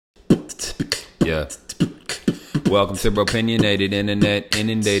Yeah. Welcome to Opinionated, internet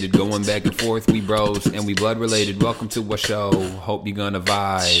inundated, going back and forth. We bros and we blood related. Welcome to our show. Hope you're gonna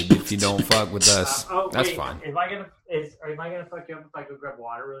vibe. If you don't fuck with us, that's fine. Am I gonna fuck you up if I go grab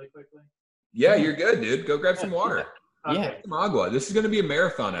water really quickly? Yeah, you're good, dude. Go grab some water. Okay. Yeah, some agua. This is gonna be a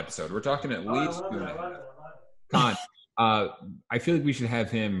marathon episode. We're talking at least 2 minutes. Con, I feel like we should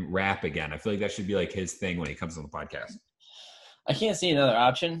have him rap again. I feel like that should be like his thing when he comes on the podcast. I can't see another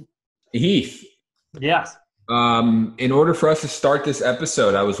option. Heath. Yes. In order for us to start this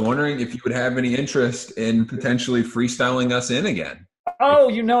episode, I was wondering if you would have any interest in potentially freestyling us in again. Oh,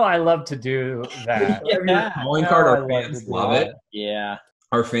 you know I love to do that. Yeah. Calling card, our fans love it. Yeah.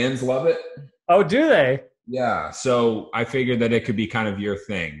 Our fans love it. Oh, do they? Yeah. So I figured that it could be kind of your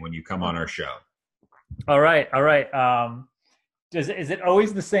thing when you come on our show. All right. Is it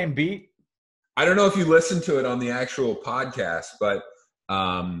always the same beat? I don't know if you listen to it on the actual podcast, but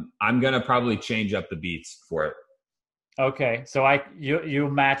I'm gonna probably change up the beats for it. Okay, so you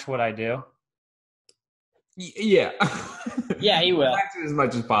match what I do. Yeah. Yeah, he will. As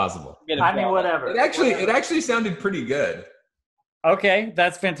much as possible. I mean, whatever. It actually sounded pretty good. Okay,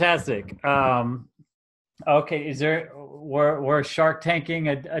 that's fantastic. Okay, is there we're Shark Tanking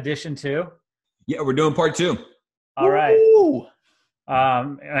edition 2? Yeah, we're doing part 2. All right. Woo!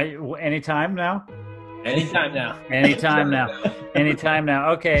 Anytime now. Anytime now. Anytime now.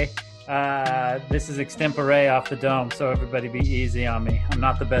 Okay. This is extempore off the dome, so everybody be easy on me. I'm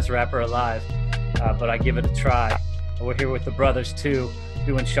not the best rapper alive, but I give it a try. We're here with the Brothers 2,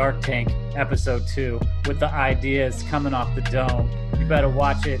 doing Shark Tank episode 2, with the ideas coming off the dome. You better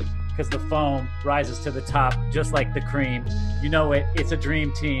watch it, because the foam rises to the top just like the cream. You know it, it's a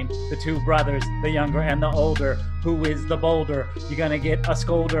dream team. The 2 brothers, the younger and the older. Who is the bolder? You're gonna get a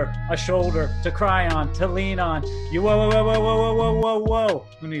scolder, a shoulder to cry on, to lean on. You whoa.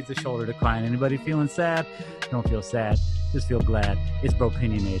 Who needs a shoulder to cry on? Anybody feeling sad? Don't feel sad, just feel glad. It's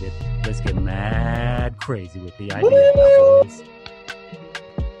Opinionated. Let's get mad crazy with the idea, boys.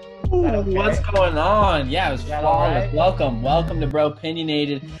 Okay? What's going on? Yeah, it was flawless. Right? Welcome to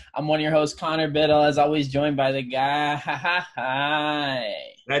Opinionated. I'm one of your hosts, Connor Biddle, as always, joined by the guy. Hi.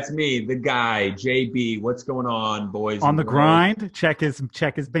 That's me, the guy, JB. What's going on, boys? On the grind. Check his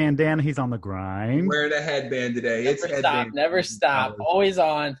bandana. He's on the grind. Wearing a headband today. Never stop. Always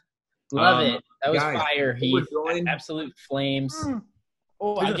on. Love it. That was fire. Heath. Absolute flames.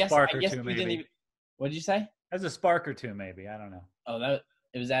 Oh, I guess we didn't even. What did you say? There's a spark or two, maybe. I don't know. Oh,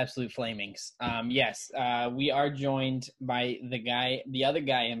 it was absolute flamings. Yes, we are joined by the other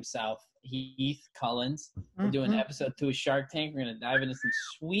guy himself, Heath Cullens. We're doing episode 2 of Shark Tank. We're going to dive into some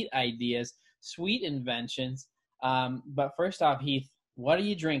sweet ideas, sweet inventions. But first off, Heath, what are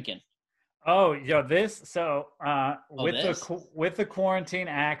you drinking? Oh, with the quarantine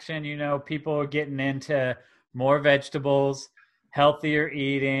action, you know, people are getting into more vegetables, healthier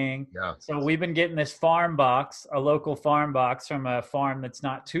eating. Yeah. So we've been getting this farm box, a local farm box from a farm that's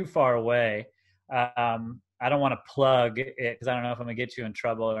not too far away. I don't want to plug it because I don't know if I'm gonna get you in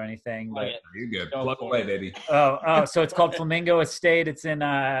trouble or anything. But you're good. Plug away, baby. Oh, so it's called Flamingo Estate. It's in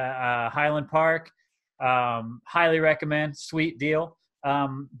Highland Park. Highly recommend. Sweet deal.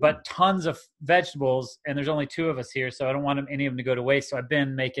 But tons of vegetables, and there's only 2 of us here, so I don't want any of them to go to waste. So I've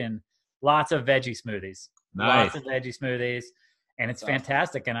been making lots of veggie smoothies. Nice. Lots of veggie smoothies. And it's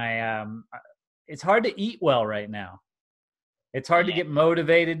fantastic. And it's hard to eat well right now. It's hard to get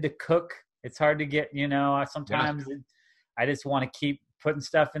motivated to cook. It's hard to get, sometimes I just want to keep putting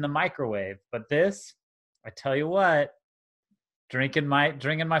stuff in the microwave. But this, I tell you what, drinking my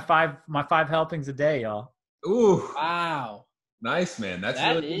 5 helpings a day, y'all. Ooh. Wow. Nice, man.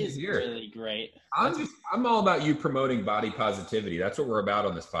 That is really great. I'm all about you promoting body positivity. That's what we're about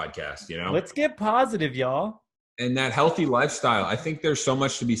on this podcast, you know? Let's get positive, y'all. And that healthy lifestyle. I think there's so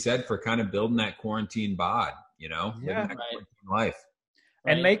much to be said for kind of building that quarantine bod, living that quarantine life.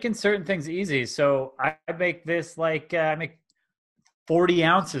 And making certain things easy. So I make this I make 40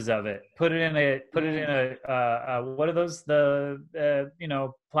 ounces of it. Put it in a what are those?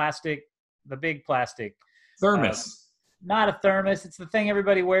 Plastic, the big plastic thermos. Not a thermos. It's the thing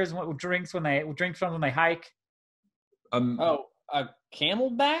everybody wears drinks from when they hike. A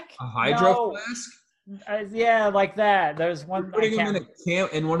Camelback? A hydro flask? Yeah, like that. There's one. You're putting them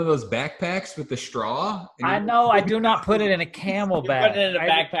in one of those backpacks with the straw. I know. I do not put it in a Camelback. Put it in a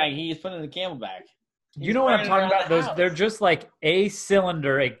backpack. He's putting it in a Camelback. You know what I'm talking about? They're just like a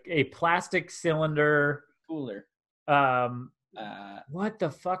cylinder, a plastic cylinder cooler. What the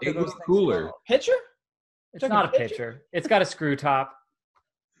fuck are those cooler? things? Pitcher? It's not a pitcher. It's got a screw top.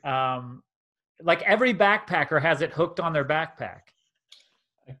 Like every backpacker has it hooked on their backpack.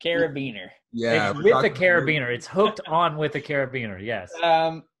 A carabiner. Yeah, It's with a carabiner. It's hooked on with a carabiner. Yes.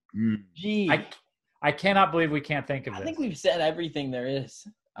 Gee, I cannot believe we can't think of I this. think we've said everything there is.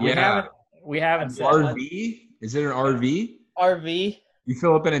 We haven't said RV? Is it an RV? RV. You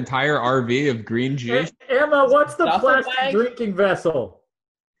fill up an entire RV of green juice? Emma, what's the Duffel plastic bag? drinking vessel?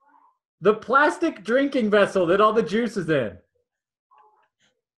 The plastic drinking vessel that all the juice is in.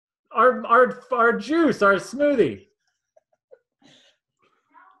 Our juice, our smoothie.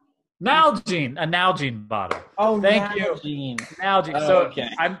 Nalgene, a Nalgene bottle. Oh, Thank you. Nalgene. So okay.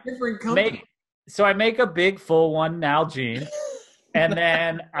 I'm Different company. I make a big full one Nalgene, and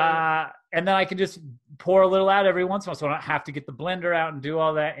then I can just pour a little out every once in a while, so I don't have to get the blender out and do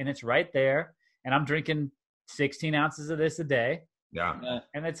all that, and it's right there. And I'm drinking 16 ounces of this a day. Yeah.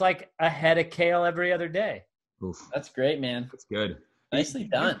 And it's like a head of kale every other day. Oof. That's great, man. That's good. Nicely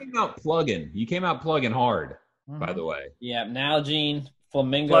done. You came out plugging hard, by the way. Yeah, Nalgene,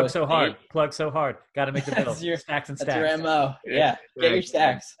 Flamingo. Plug so hard. Got to make the bill. Stacks and stacks. That's your MO. Yeah, get your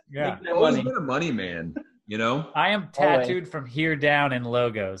stacks. Yeah. I've always been a money man, you know? I am tattooed from here down in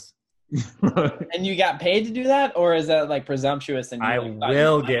logos. And you got paid to do that, or is that like presumptuous? And I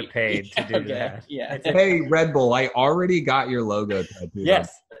will get paid to do that. Yeah. Hey, Red Bull, I already got your logo tattooed.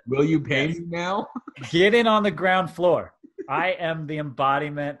 Yes. Will you pay me now? Get in on the ground floor. I am the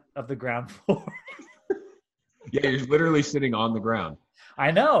embodiment of the ground floor. Yeah, you're literally sitting on the ground.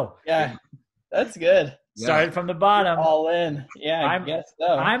 I know. Yeah, that's good. Started from the bottom. All in. Yeah, I guess so.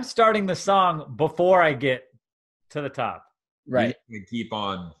 I'm starting the song before I get to the top. Right. You keep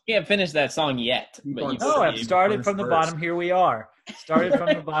on. You can't finish that song yet. But I've started from the bottom. Here we are. Started from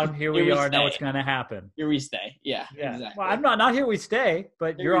the bottom. Here we are. Now what's going to happen? Here we stay. Yeah. Exactly. Well, I'm not here we stay,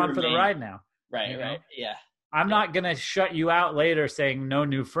 but you're on for the ride now. Right. Right. Yeah. I'm not going to shut you out later saying no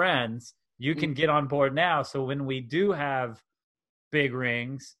new friends. You can get on board now. So when we do have big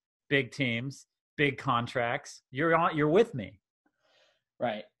rings, big teams, big contracts, you're with me.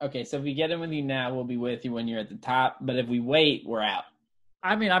 Right. Okay. So if we get in with you now, we'll be with you when you're at the top. But if we wait, we're out.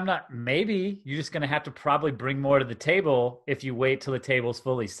 I mean, maybe you're just going to have to probably bring more to the table if you wait till the table's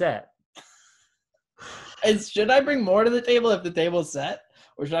fully set. Should I bring more to the table if the table's set?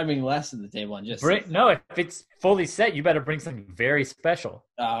 Or should I bring less to the table and just no? If it's fully set, you better bring something very special.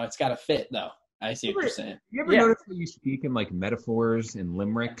 Oh, it's got to fit though. I see what you're saying. You ever notice how you speak in like metaphors and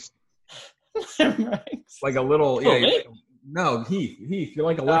limericks? Limericks. Like a little, no, Heath, you're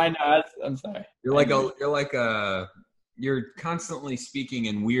like a. I know. I'm sorry. You're constantly speaking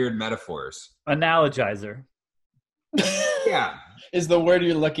in weird metaphors. Analogizer. Yeah. Is the word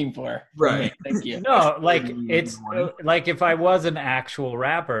you're looking for. Right. Thank you. No, like it's like if I was an actual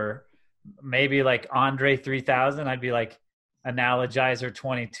rapper, maybe like Andre 3000, I'd be like Analogizer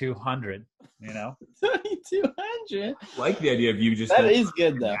 2200, you know? 2200. Like the idea of you just. That is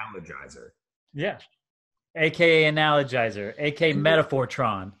good though. Analogizer. Yeah. AKA Analogizer, AKA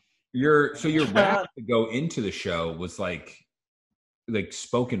Metaphortron. Your rap to go into the show was like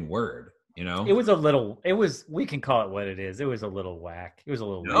spoken word. You know, we can call it what it is. It was a little whack. It was a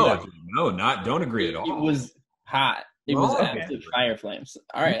little don't agree at all. It was hot. It was absolute fire flames.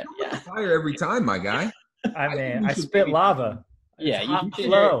 All right. Yeah. Fire every time, my guy. I mean, I spit lava. Yeah.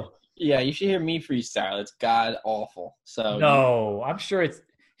 You should hear me freestyle. It's god awful. So no, I'm sure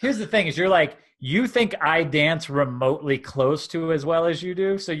here's the thing is you think I dance remotely close to as well as you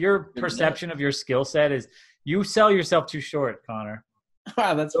do. So your perception of your skill set is you sell yourself too short, Connor.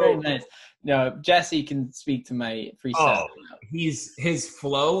 Wow, that's very nice. No, Jesse can speak to my freestyle. His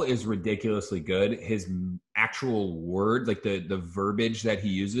flow is ridiculously good. His actual word, like the verbiage that he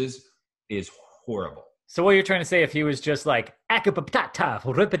uses, is horrible. So what you're trying to say, if he was just like that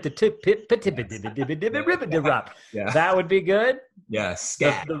would be good? Yes.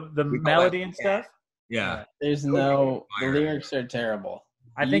 The melody and stuff? Yeah. There's the lyrics are terrible.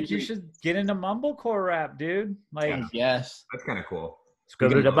 I think you should get into mumblecore rap, dude. Yes. That's kind of cool.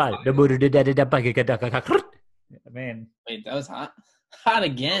 Man. Wait, that was hot. Hot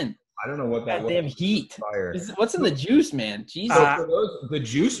again. I don't know what that was. Damn heat. What's in the juice, man? Jesus. The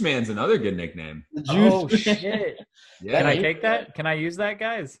Juice Man's another good nickname. Oh, shit. Yeah. Can I take that? Can I use that,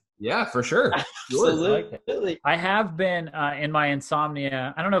 guys? Yeah, for sure. Absolutely. I have been in my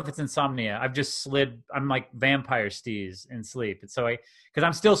insomnia. I don't know if it's insomnia. I've just slid. I'm like vampire steez in sleep. And so because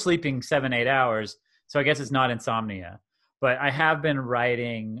I'm still sleeping 7-8 hours. So I guess it's not insomnia. But I have been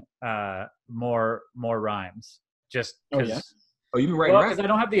writing more rhymes just because. Oh, you've been writing rhymes? Because I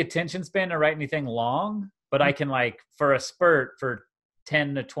don't have the attention span to write anything long, but I can for a spurt for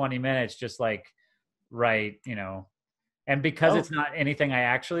 10 to 20 minutes, just write, and because it's not anything I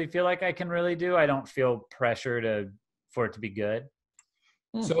actually feel like I can really do, I don't feel pressure for it to be good.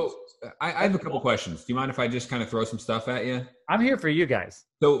 So I have a couple questions. Do you mind if I just kind of throw some stuff at you? I'm here for you guys.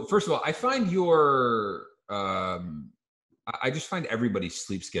 So first of all, I find your I just find everybody's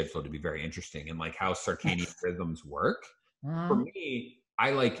sleep schedule to be very interesting and like how circadian rhythms work. For me,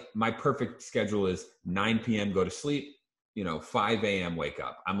 I like my perfect schedule is 9 p.m. go to sleep, 5 a.m. wake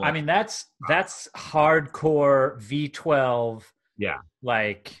up. I'm like, I mean, that's hardcore V12. Yeah.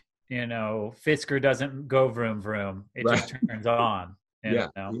 Like, Fisker doesn't go vroom vroom. It just turns on. Yeah,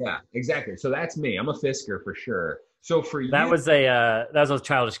 exactly. So that's me. I'm a Fisker for sure. So for you, that was a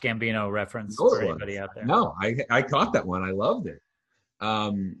Childish Gambino reference for anybody out there. No, I caught that one. I loved it.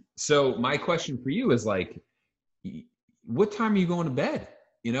 So my question for you is like, what time are you going to bed?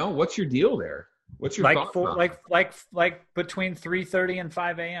 What's your deal there? What's your like between 3:30 and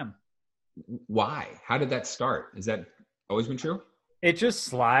 5 a.m. Why? How did that start? Is that always been true? It just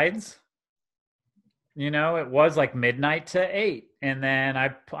slides. It was like midnight to 8, and then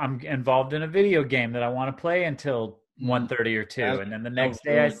I'm involved in a video game that I want to play until 1:30 or 2, and then the next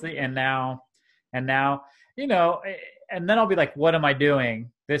day I sleep, and now, and then I'll be like, what am I doing?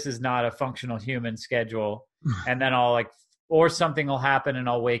 This is not a functional human schedule. And then or something will happen and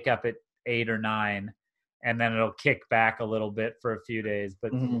I'll wake up at 8 or 9, and then it'll kick back a little bit for a few days.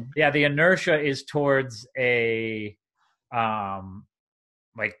 But yeah, the inertia is towards a,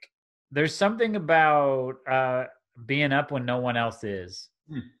 there's something about being up when no one else is.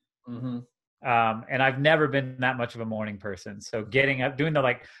 And I've never been that much of a morning person. So getting up, doing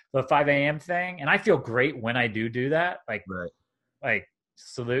the 5 a.m. thing, and I feel great when I do that. Like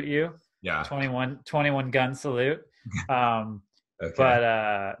salute you. Yeah. 21 gun salute. Okay.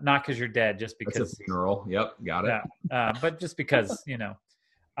 But not because you're dead, just because. That's a funeral. Yep, got it. But just because,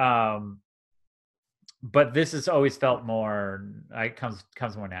 but this has always felt more,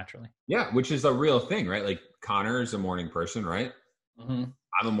 comes more naturally. Yeah, which is a real thing, right? Like Connor is a morning person, right? I'm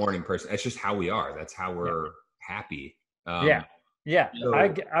a morning person. That's just how we are. That's how we're happy. So,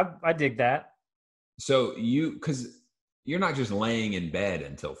 I dig that. So because you're not just laying in bed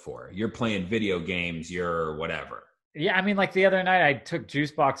until 4. You're playing video games. You're whatever. Yeah, I mean, like the other night, I took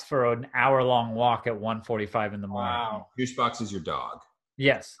Juicebox for an hour-long walk at 1:45 in the morning. Wow. Juicebox is your dog.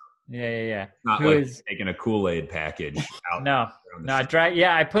 Yes. Yeah. Not taking a Kool-Aid package out. No.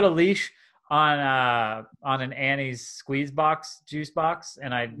 I put a leash on an Annie's squeeze box, juice box,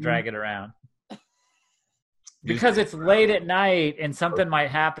 and I drag it around. Because it's late at night and something might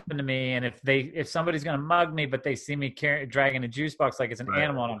happen to me, and if somebody's gonna mug me, but they see me dragging a juice box like it's an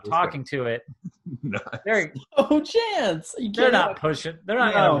animal and I'm talking to it, no chance. They're not pushing. They're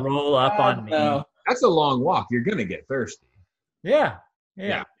not gonna roll up on me. No. That's a long walk. You're gonna get thirsty. Yeah.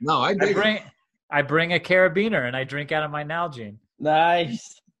 No, I bring a carabiner and I drink out of my Nalgene.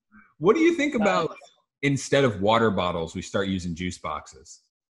 Nice. What do you think about instead of water bottles, we start using juice boxes?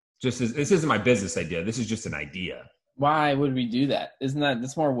 This isn't my business idea. This is just an idea. Why would we do that?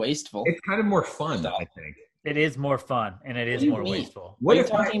 That's more wasteful? It's kind of more fun, I think. It is more fun, and it is more wasteful. What are you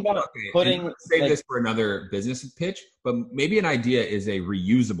talking about? Putting save this for another business pitch, but maybe an idea is a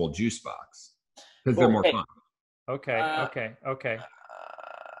reusable juice box because they're more fun. Okay.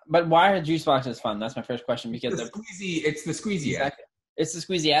 But why are juice boxes fun? That's my first question. Because it's the squeezy aspect. It's the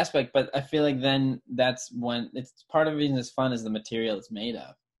squeezy aspect, but I feel like then that's when it's part of it is fun is the material it's made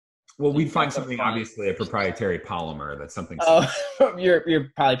of. Well, we'd find something, obviously, a proprietary polymer that's something. Oh, your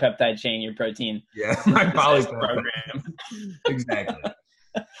polypeptide chain, your protein. Yeah, my polypeptide program. Exactly.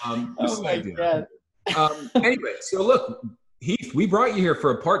 Oh my God. Anyway, so look, Heath, we brought you here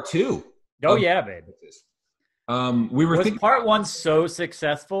for a part 2. Oh yeah, babe. We were thinking part 1 so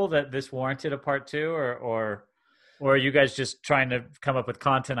successful that this warranted a part 2, or are you guys just trying to come up with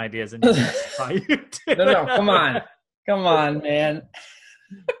content ideas and No, come on, man.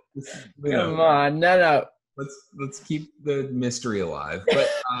 Come on, no. Let's keep the mystery alive. But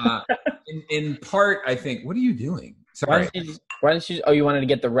in part, I think. What are you doing? Sorry. Why don't you? Oh, you wanted to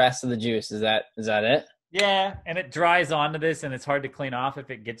get the rest of the juice? Is that it? Yeah, and it dries onto this, and it's hard to clean off if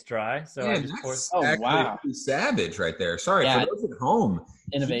it gets dry. So I just pour. Oh wow, savage right there. Sorry for those at home.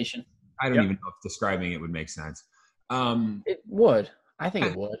 Innovation. I don't even know if describing it would make sense. It would. I think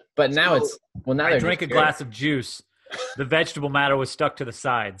it would. But now I drink a glass of juice. The vegetable matter was stuck to the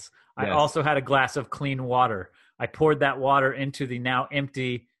sides. I also had a glass of clean water. I poured that water into the now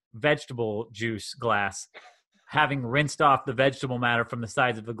empty vegetable juice glass, having rinsed off the vegetable matter from the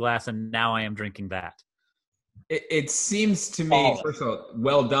sides of the glass, and now I am drinking that. It seems to me, first of all,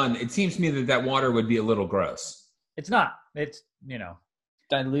 well done. It seems to me that water would be a little gross. It's not. It's,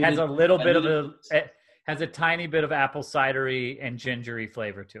 diluted. Has a little bit of it has a tiny bit of apple cidery and gingery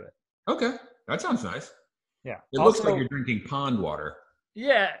flavor to it. Okay. That sounds nice. Yeah. It looks like you're drinking pond water.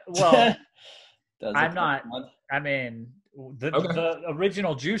 Yeah, well, Does I'm it not. come on? I mean, Okay. the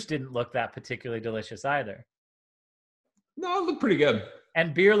original juice didn't look that particularly delicious either. No, it looked pretty good.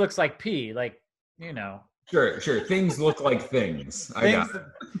 And beer looks like pee, like, you know. Sure. Things look like things. I got Things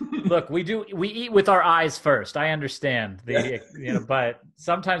it. look, we eat with our eyes first. I understand but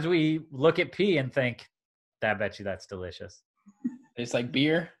sometimes we look at pee and think, I bet you that's delicious. It's like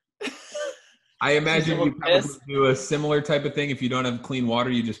beer. I imagine you probably Piss. do a similar type of thing. If you don't have clean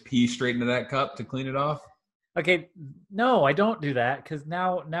water, you just pee straight into that cup to clean it off. Okay, no, I don't do that because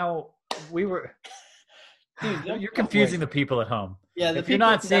now we were. Dude, You're confusing the people at home. Yeah, If you're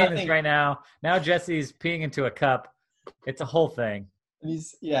not seeing this right now Jesse's peeing into a cup. It's a whole thing.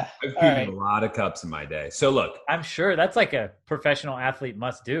 Yeah. I've All peed right. in a lot of cups in my day. So look, I'm sure that's like a professional athlete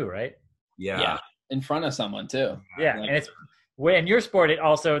must do, right? Yeah. In front of someone too. Yeah, Like- and it's in your sport. It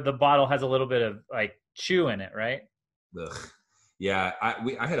also the bottle has a little bit of like chew in it, right? ugh. Yeah,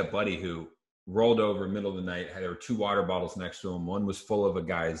 I had a buddy who rolled over middle of the night. There were 2 water bottles next to him. One was full of a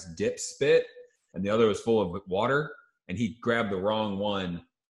guy's dip spit, and the other was full of water. And he grabbed the wrong one,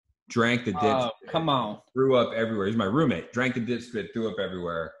 drank the dip. Oh, spit, come on. threw up everywhere. He's my roommate. Drank the dip spit, threw up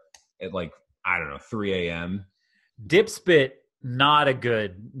everywhere at like, I don't know, 3 a.m. Dip spit, not a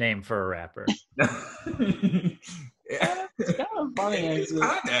good name for a rapper. Yeah. It's kind of funny. It's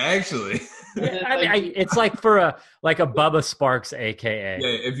kinda, actually. It's like for a Bubba Sparks, aka. Yeah,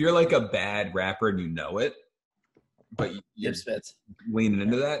 if you're like a bad rapper and you know it, but you're Dip spits. leaning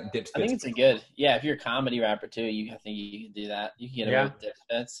into that, dip I think spits. it's a good. Yeah, if you're a comedy rapper too, I think you can do that. You can get away with dip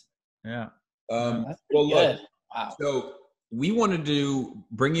spits. Yeah. That's Well, pretty look, good. Wow. so we wanted to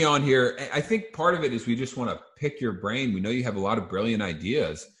bring you on here. I think part of it is we just want to pick your brain. We know you have a lot of brilliant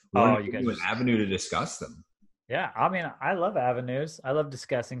ideas. We want to you give you an guys- avenue to discuss them. Yeah, I mean, I love avenues. I love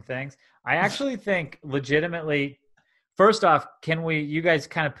discussing things. I actually think legitimately, first off, you guys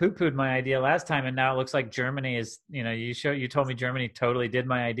kind of poo-pooed my idea last time, and now it looks like Germany is, you told me Germany totally did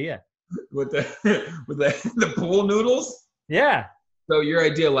my idea. With the pool noodles? Yeah, So your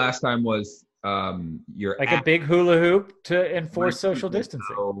idea last time was your like a big hula hoop to enforce social people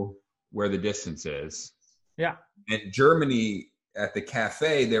distancing. know where the distance is. Yeah. And Germany at the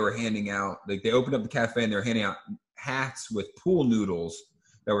cafe, they were handing out, like they opened up the cafe and they were handing out hats with pool noodles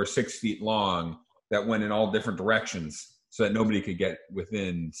that were 6 feet long that went in all different directions so that nobody could get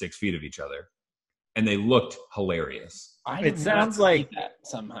within 6 feet of each other. And they looked hilarious. It sounds like that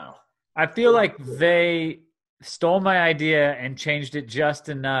somehow. I feel like they stole my idea and changed it just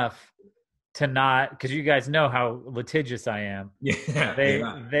enough to not, because you guys know how litigious I am. Yeah.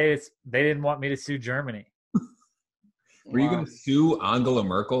 They didn't want me to sue Germany. Were you going to sue Angela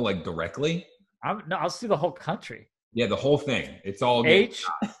Merkel like directly? I'll sue the whole country. Yeah, the whole thing. It's all H.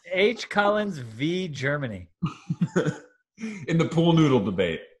 Cullens v. Germany. in the pool noodle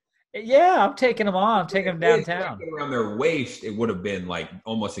debate. Yeah, I'm taking them on. I'm taking them downtown. If they went around their waist, it would have been like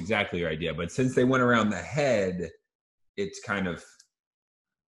almost exactly your idea. But since they went around the head, it's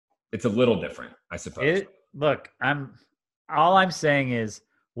a little different, I suppose. Look, all I'm saying is,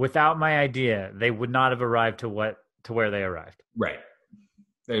 without my idea, they would not have arrived to where they arrived. Right.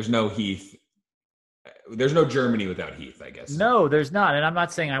 There's no Heath. There's no Germany without Heath, I guess. No, there's not. And I'm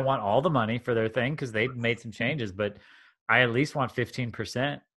not saying I want all the money for their thing because they made some changes, but I at least want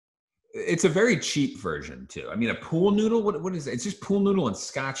 15%. It's a very cheap version, too. I mean, a pool noodle, what is it? It's just pool noodle and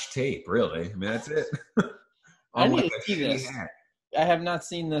scotch tape, really. I mean, that's it. I need to see this. I have not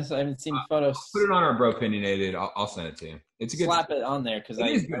seen this. I haven't seen photos. Put it on our Bro Opinionated. I'll send it to you. It's a good slap it on there because it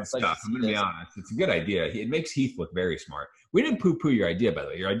is good stuff. I'm going to be honest. It's a good idea. It makes Heath look very smart. We didn't poo-poo your idea, by the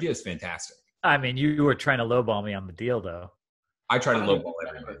way. Your idea is fantastic. I mean, you were trying to lowball me on the deal, though. I try to lowball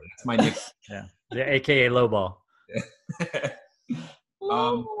everybody. That's my nickname. Yeah, the AKA lowball.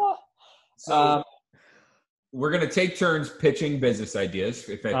 So we're going to take turns pitching business ideas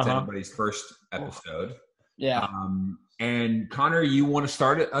if it's anybody's first episode. Yeah. And Connor, you want to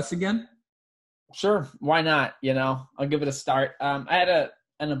start us again? Sure. Why not? I'll give it a start. I had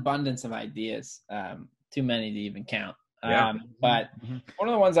an abundance of ideas, too many to even count. Yeah. But one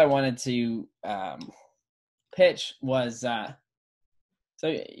of the ones I wanted to pitch was, so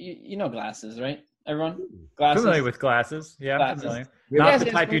you know glasses, right? Everyone? Glasses? Familiar with glasses. Yeah, Glasses. familiar. Yeah. Not Yes, the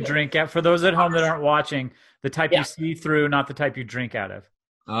yes, type you yes. drink out. For those at home that aren't watching, the type you see through, not the type you drink out of.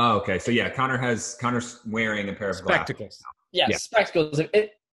 Oh, okay. So yeah, Connor's wearing a pair of Spectacles. Yeah, Yeah. spectacles,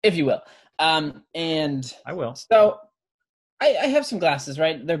 if you will. And I will. so I have some glasses,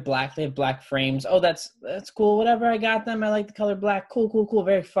 right? They're black. They have black frames. Oh, that's cool. Whatever. I got them. I like the color black. Cool.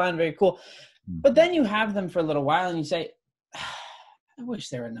 Very fun. Very cool. But then you have them for a little while and you say, I wish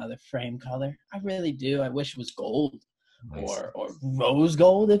there were another frame color. I really do. I wish it was gold or rose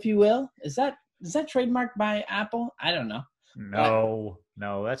gold, if you will. Is that trademarked by Apple? I don't know.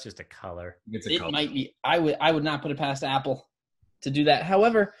 No, that's just a color. It might be. I would not put it past Apple to do that.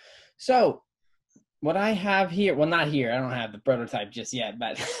 However, so what I have here, well, not here. I don't have the prototype just yet,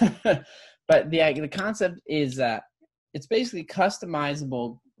 but but the concept is it's basically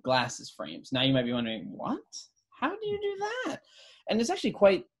customizable glasses frames. Now you might be wondering, what? How do you do that? And it's actually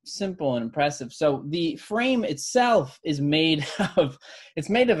quite simple and impressive. So the frame itself is made of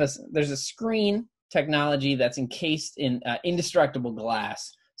there's a screen technology that's encased in indestructible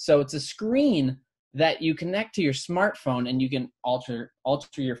glass. So it's a screen that you connect to your smartphone, and you can alter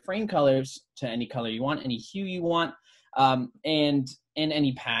your frame colors to any color you want, any hue you want, and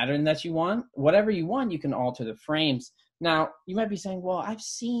any pattern that you want. Whatever you want, you can alter the frames. Now, you might be saying, well, I've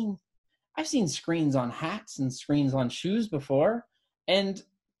seen screens on hats and screens on shoes before, and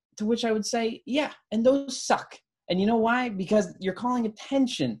to which I would say, yeah, and those suck. And you know why? Because you're calling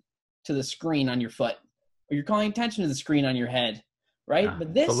attention to the screen on your foot, or you're calling attention to the screen on your head, right?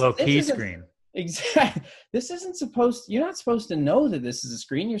 But this, it's a low-key screen. Exactly. You're not supposed to know that this is a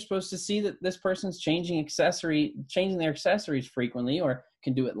screen. You're supposed to see that this person's changing their accessories frequently, or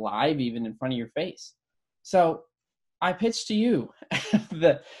can do it live even in front of your face. So I pitched to you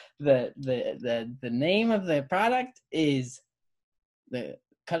the name of the product is the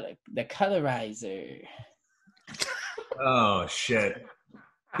colorizer. Oh shit.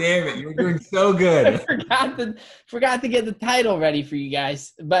 Damn it, you're doing so good. I forgot to get the title ready for you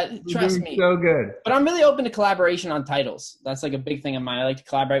guys, but trust me. So good. But I'm really open to collaboration on titles. That's like a big thing of mine. I like to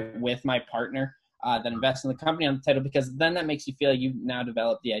collaborate with my partner that invests in the company on the title, because then that makes you feel like you've now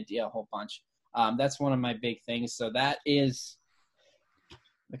developed the idea a whole bunch. That's one of my big things. So that is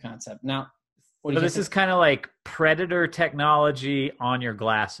the concept. Now, so this is kind of like Predator technology on your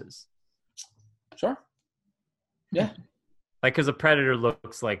glasses. Sure. Yeah. Like, because a Predator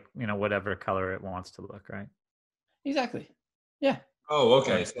looks like, whatever color it wants to look, right? Exactly. Yeah. Oh,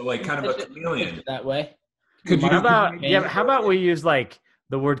 okay. So like kind of a chameleon. That way. How about we use like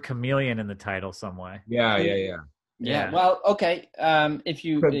the word chameleon in the title some way? Yeah. Well, okay. If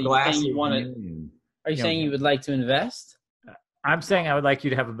you saying you want to, are you saying you would like to invest? I'm saying I would like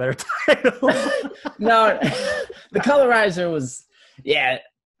you to have a better title. No, the colorizer was, it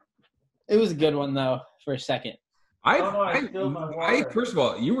was a good one though for a second. I first of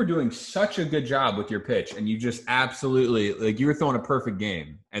all, you were doing such a good job with your pitch, and you just absolutely, like, you were throwing a perfect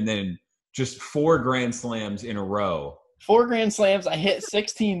game, and then just 4 grand slams in a row. 4 grand slams. I hit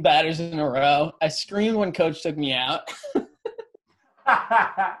 16 batters in a row. I screamed when coach took me out.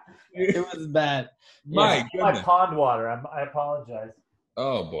 It was bad. My pond water. I apologize.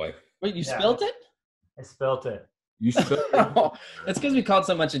 Oh boy. Wait, you spilled it? I spilled it. You spilled it? Oh, that's because we called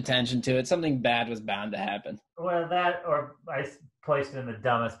so much attention to it. Something bad was bound to happen. Well, that, or I placed it in the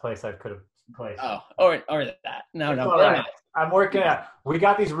dumbest place I could have placed it. Oh, or that. No. Right. I'm working out. We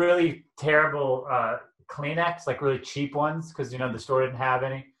got these really terrible Kleenex, like really cheap ones, because the store didn't have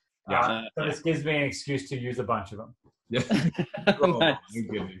any. So this gives me an excuse to use a bunch of them. Yeah. Nice. You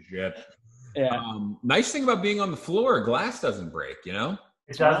give a shit. Yeah. Nice thing about being on the floor, glass doesn't break. It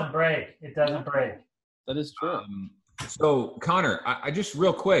doesn't break. It doesn't break. That is true. So Connor, I just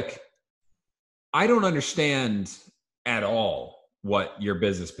real quick, I don't understand at all what your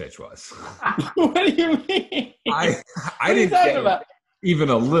business pitch was. What do you mean? I didn't get about? Even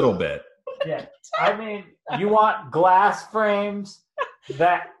a little bit. Yeah, I mean, you want glass frames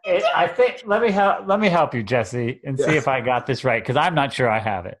I think. Let me help you, Jesse, and see if I got this right, because I'm not sure I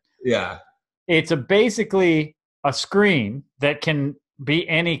have it. Yeah, it's basically a screen that can be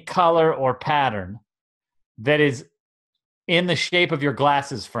any color or pattern that is in the shape of your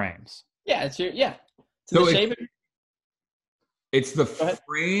glasses frames. Yeah, it's it's the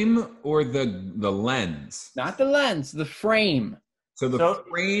frame or the lens? Not the lens, the frame. So the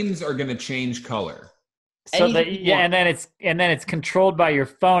frames are going to change color. So and then it's controlled by your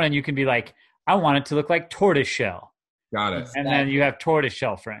phone, and you can be like, I want it to look like tortoiseshell. Got it. And then you have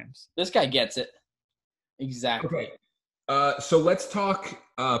tortoiseshell frames. This guy gets it. Exactly. Okay. So let's talk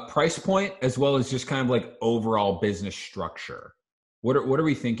price point as well as just kind of like overall business structure. What are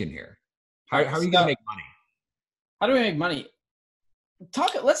we thinking here? How are you going to make money? How do we make money?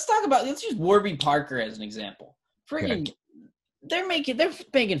 Let's use Warby Parker as an example. They're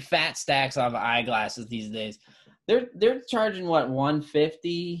making fat stacks off of eyeglasses these days. They're charging what,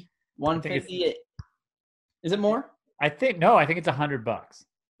 $150? Is it more? I think it's $100.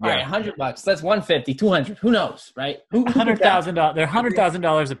 All right, $100. That's $150, $200. Who knows, right? $100,000. They're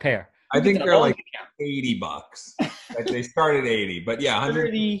 $100,000 a pair. I think they're like $80. Like they start at 80, but yeah,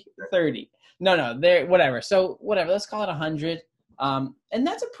 30. No, they're whatever. So whatever, let's call it 100. And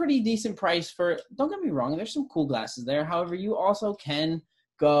that's a pretty decent price for. Don't get me wrong, there's some cool glasses there. However, you also can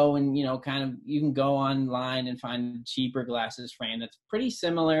go and you can go online and find cheaper glasses frame that's pretty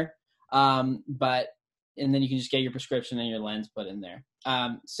similar. But and then you can just get your prescription and your lens put in there.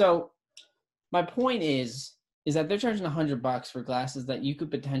 So my point is that they're charging $100 for glasses that you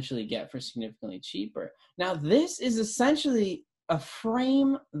could potentially get for significantly cheaper. Now, this is essentially a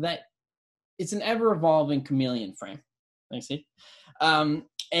frame that it's an ever-evolving chameleon frame. Let me see.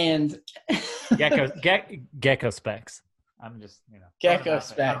 And gecko specs. I'm just, gecko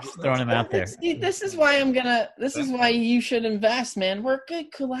specs. Just throwing them out there. See, this is why is why you should invest, man. We're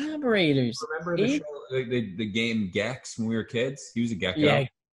good collaborators. Remember the show, the game Gex when we were kids? He was a gecko. Yeah,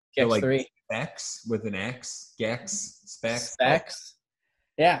 Gex 3. Specs with an X. Gex, specs. Specs.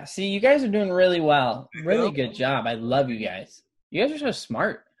 Yeah, see, you guys are doing really well. Really good job. I love you guys. You guys are so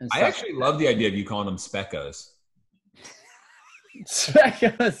smart. I actually love the idea of you calling them speckos.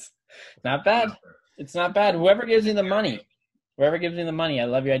 Speckos. Not bad. It's not bad. Whoever gives you the money, I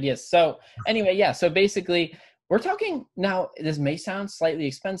love your ideas. So anyway, yeah. So basically, we're talking now. This may sound slightly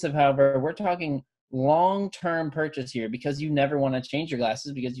expensive, however, we're talking long-term purchase here because you never want to change your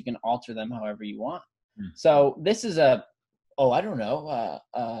glasses because you can alter them however you want. So this is a 10,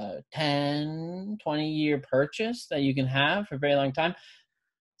 20-year purchase that you can have for a very long time.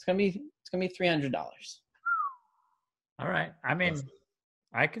 It's gonna be $300. All right. I mean,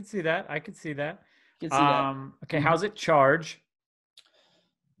 I could see that. Okay, how's it charge?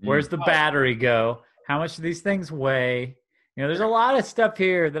 Where's the battery go? How much do these things weigh? There's a lot of stuff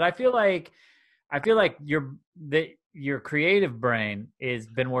here that I feel like your creative brain has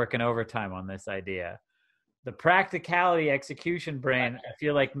been working overtime on this idea. The practicality execution brain, I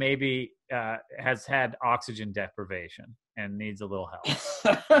feel like maybe has had oxygen deprivation and needs a little help.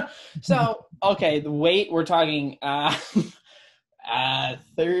 So, okay, the weight, we're talking 30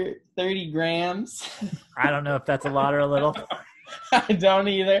 grams. I don't know if that's a lot or a little. I don't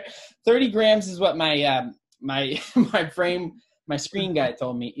either. 30 grams is what my screen guy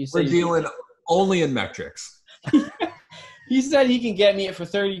told me. We're dealing only in metrics. He said he can get me it for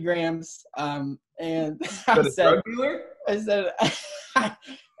 30 grams. And I said,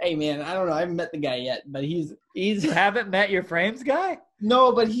 hey man, I don't know. I haven't met the guy yet, but he's. You haven't met your frames guy?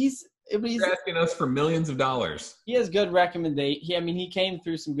 No, but he's asking us for millions of dollars. He has good recommendation. He came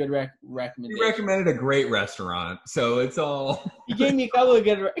through some good recommendations. He recommended a great restaurant, so it's all. He gave me a couple of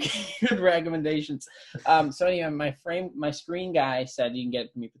good recommendations. So anyway, my screen guy said you can get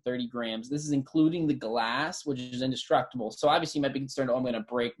it from me for 30 grams. This is including the glass, which is indestructible. So obviously you might be concerned, I'm going to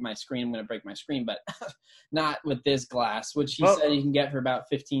break my screen, but not with this glass, which he said you can get for about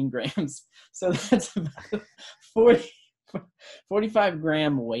 15 grams. So that's about 45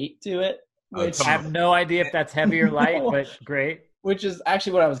 gram weight to it. Which I have no idea if that's heavy or light, but great. Which is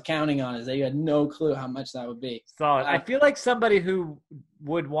actually what I was counting on, is that you had no clue how much that would be. Solid. I feel like somebody who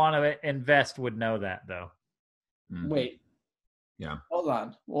would want to invest would know that, though. Wait. Yeah. Hold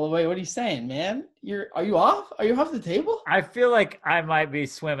on. Well, wait. What are you saying, man? Are you off? Are you off the table? I feel like I might be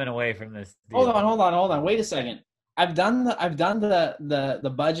swimming away from this deal. Hold on. Wait a second. I've done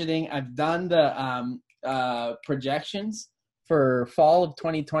the budgeting. I've done the projections for fall of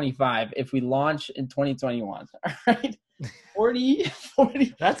 2025 if we launch in 2021. All right. 40.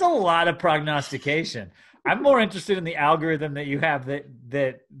 That's a lot of prognostication. I'm more interested in the algorithm that you have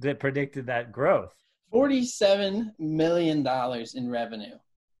that predicted that growth. $47 million in revenue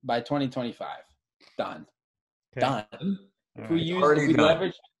by 2025. Done. Okay. Done. If we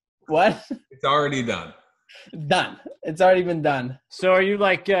leverage what? It's already done. Done. It's already been done. So are you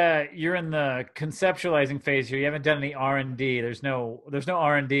like you're in the conceptualizing phase here? You haven't done any R&D. There's no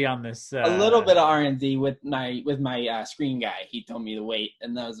R&D on this. A little bit of R&D with my screen guy. He told me to wait,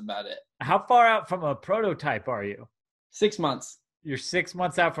 and that was about it. How far out from a prototype are you? 6 months. You're 6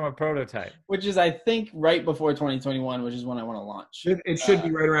 months out from a prototype, which is I think right before 2021, which is when I want to launch. It should be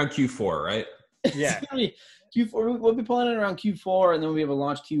right around Q4, right? Yeah. Q4. We'll be pulling it around Q4, and then we'll be able to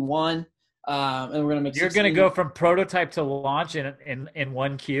launch Q1. And we're gonna make. You're gonna go from prototype to launch in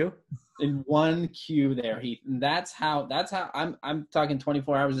one queue. In one queue, there, Heath. And that's how I'm talking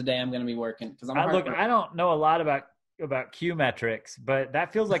 24 hours a day. I'm gonna be working because I don't know a lot about queue metrics, but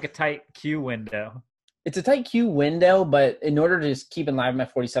that feels like a tight queue window. It's a tight queue window, but in order to just keep in line with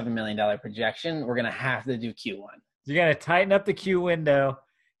my $47 million projection, we're gonna have to do Q1. You're gonna tighten up the queue window,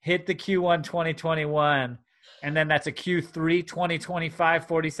 hit the Q1 2021. And then that's a Q3 2025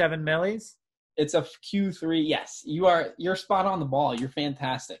 47 millis? It's a Q3, yes. You're spot on the ball. You're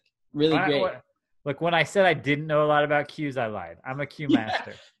fantastic. Really great. Look, when I said I didn't know a lot about cues, I lied. I'm a cue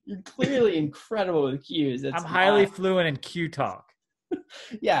master. You're clearly incredible with cues. I'm highly fluent in cue talk.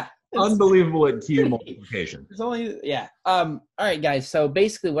 Yeah. Unbelievable at cue multiplication. It's only all right, guys. So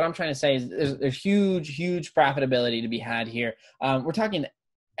basically, what I'm trying to say is there's huge profitability to be had here. We're talking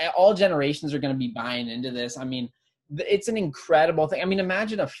all generations are going to be buying into this. I mean, it's an incredible thing. I mean,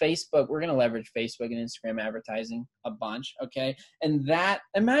 imagine a Facebook. We're going to leverage Facebook and Instagram advertising a bunch, okay? And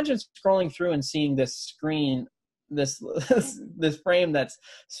imagine scrolling through and seeing this screen, this frame that's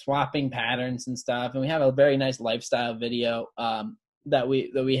swapping patterns and stuff. And we have a very nice lifestyle video that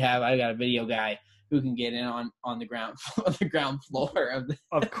we have. I got a video guy who can get in on the ground floor of this.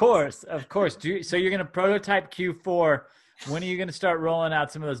 Of course. So you're going to prototype Q4. When are you going to start rolling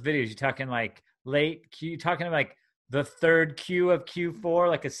out some of those videos? You talking like late Q? You talking like the third Q of Q4,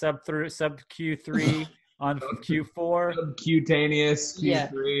 like a sub Q3 on Q4? Subcutaneous Q3. Yeah.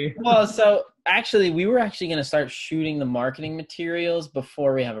 Well, so actually, we were actually going to start shooting the marketing materials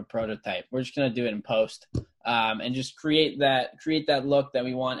before we have a prototype. We're just going to do it in post and just create that look that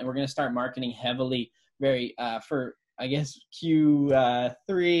we want. And we're going to start marketing heavily, for I guess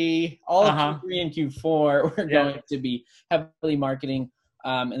Q3, all of Q3 and Q4. We're going to be heavily marketing.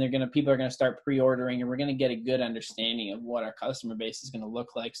 And people are gonna start pre-ordering, and we're gonna get a good understanding of what our customer base is gonna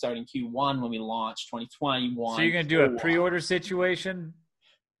look like starting Q1 when we launch 2021. So you're gonna do a pre-order situation?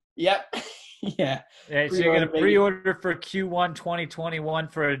 Yep. Yeah. So you're gonna pre-order for Q1 2021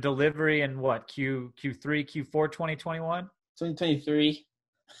 for a delivery in what? Q3, Q4 2021? 2023.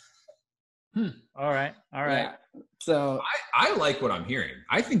 All right. Yeah. So I like what I'm hearing.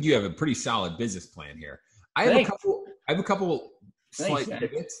 I think you have a pretty solid business plan here. I have a couple slight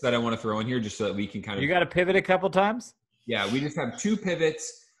pivots that I want to throw in here just so that we can kind of. You got to pivot a couple times? Yeah, we just have 2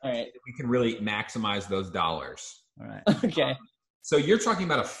 pivots. All right. We can really maximize those dollars. All right. Okay. So you're talking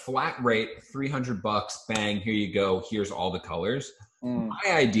about a flat rate, $300, bang, here you go. Here's all the colors. My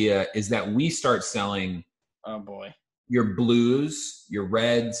idea is that we start selling. Oh boy. Your blues, your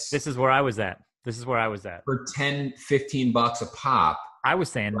reds. This is where I was at. For $10, $15 a pop. I was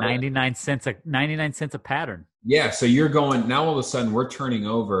saying 99 cents a pattern. Yeah, so you're going now. All of a sudden, we're turning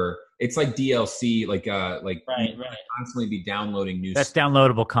over. It's like DLC, like right. Constantly be downloading new. That's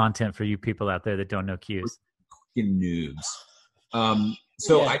downloadable content for you people out there that don't know cues. Fucking noobs.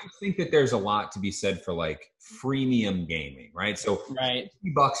 So I just think that there's a lot to be said for like freemium gaming, right? So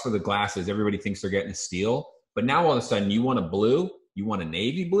 $50 for the glasses, everybody thinks they're getting a steal, but now all of a sudden you want a blue, you want a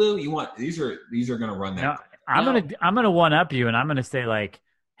navy blue, you want these are going to run that. Now, I'm gonna one up you, and I'm gonna say like,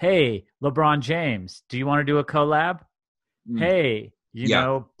 hey, LeBron James, do you want to do a collab? Hey, you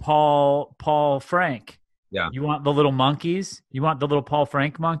know, Paul Frank. Yeah. You want the little monkeys? You want the little Paul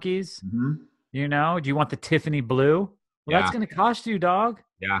Frank monkeys? Mm-hmm. You know, do you want the Tiffany blue? Well, that's going to cost you, dog.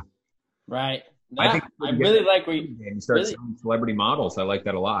 Yeah. Right. I think I really like where you start selling celebrity models. I like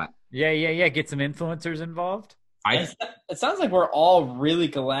that a lot. Yeah. Get some influencers involved. It sounds like we're all really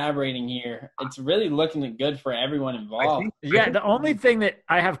collaborating here. It's really looking good for everyone involved. The only thing that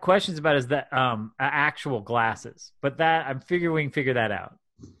I have questions about is the actual glasses, but that I'm figuring we can figure that out.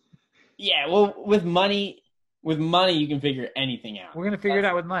 Yeah, well, with money, you can figure anything out. We're gonna figure it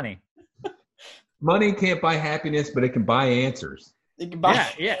out with money. Money can't buy happiness, but it can buy answers. It can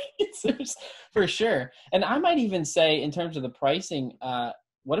buy answers for sure. And I might even say, in terms of the pricing,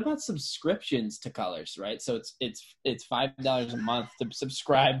 what about subscriptions to colors, right? So it's $5 a month to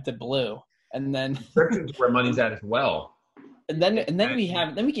subscribe to blue, and then subscriptions where money's at as well. And then we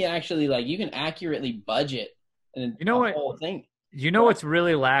can actually you can accurately budget and whole thing. You know what's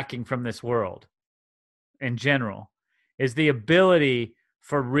really lacking from this world in general is the ability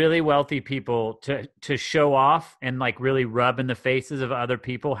for really wealthy people to show off and really rub in the faces of other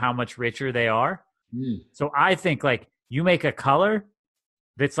people how much richer they are. So I think you make a color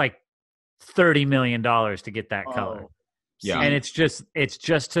that's $30 million to get that color. Yeah. And it's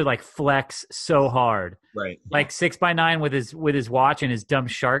just to flex so hard. Right. 6x9 with his watch and his dumb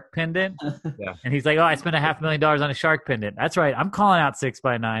shark pendant. Yeah. And he's like, oh, I spent $500,000 on a shark pendant. That's right. I'm calling out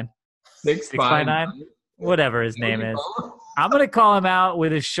 6x9. 6x9. Whatever his name is. I'm going to call him out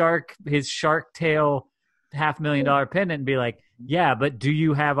with his shark tail $500,000 pendant and be like, yeah, but do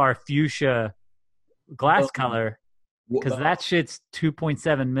you have our fuchsia glass color? Because that shit's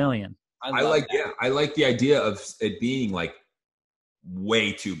 $2.7 million. I like the idea of it being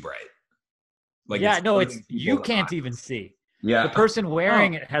way too bright. It's you can't even see. Yeah, the person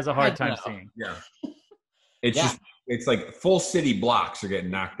wearing it has a hard time seeing. Yeah, it's full city blocks are getting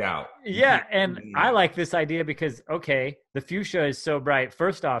knocked out. Yeah, and I like this idea because the fuchsia is so bright.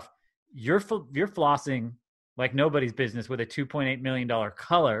 First off, you're flossing like nobody's business with a $2.8 million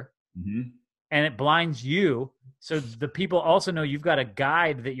color. Mm-hmm. and it blinds you. So the people also know you've got a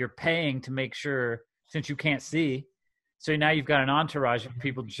guide that you're paying to make sure, since you can't see. So now you've got an entourage of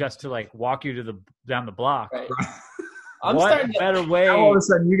people just to like walk you to down the block. Right. What better way? Now all of a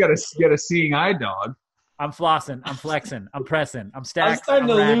sudden you got to get a seeing eye dog. I'm flossing, I'm flexing, I'm pressing, I'm stacking. I'm starting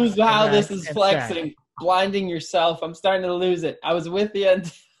to lose how this is flexing, stack. blinding yourself. I'm starting to lose it. I was with you.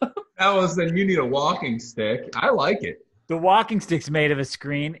 Then you need a walking stick. I like it. The walking stick's made of a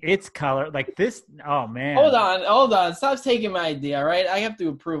screen. It's color like this. Oh man. Hold on. Stop taking my idea, all right? I have to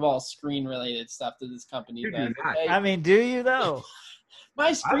approve all screen related stuff that this company does. Okay? I mean, do you though?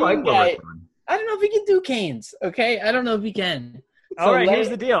 My screen guy, I don't know if he can do canes, okay? I don't know if he can. All right, here's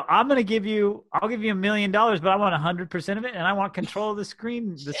the deal. I'll give you $1 million, but I want 100% of it, and I want control of the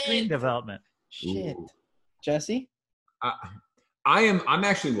screen development. Shit. Jesse? I'm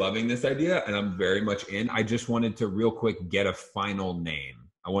actually loving this idea, and I'm very much in. I just wanted to real quick get a final name.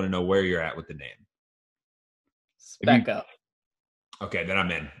 I want to know where you're at with the name. Specco. Okay, then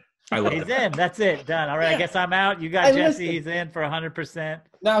I'm in. I love He's in. That's it. Done. All right, I guess I'm out. You got Jesse. He's in for 100%.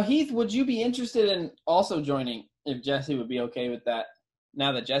 Now, Heath, would you be interested in also joining if Jesse would be okay with that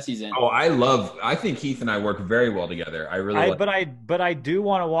now that Jesse's in? Oh, I think Heath and I work very well together. But I do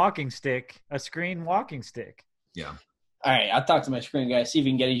want a walking stick, a screen walking stick. Yeah. All right, I'll talk to my screen guy, see if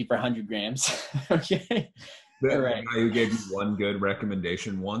he can get you for 100 grams. Okay. The right. guy who gave you one good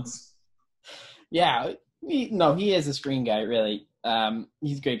recommendation once. Yeah. He is a screen guy, really.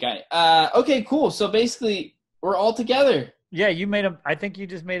 He's a great guy. Okay, cool. So basically, we're all together. Yeah, I think you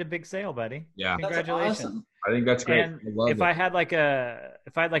just made a big sale, buddy. Yeah. Congratulations. That's awesome. I think that's great. And if I had like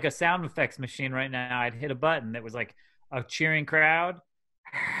a sound effects machine right now, I'd hit a button that was like a cheering crowd,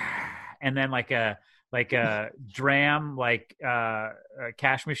 and then like a dram, like a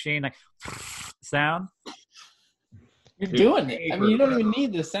cash machine, like sound. You're doing it. I mean, you don't even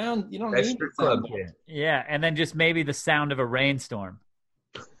need the sound. You don't need the sound. Yeah, and then just maybe the sound of a rainstorm.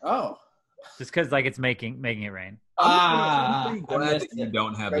 Oh. Just because like it's making it rain. I'm pretty glad that you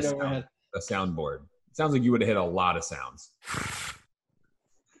don't have a soundboard. It sounds like you would have hit a lot of sounds.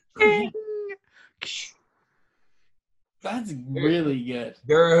 That's really good.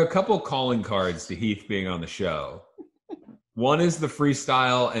 There are a couple calling cards to Heath being on the show. One is the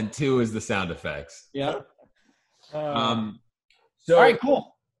freestyle, and two is the sound effects. Yeah. So all right,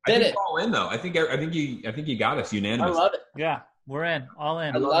 cool. Did it? All in though. I think you got us unanimous. I love it. Yeah, we're in, all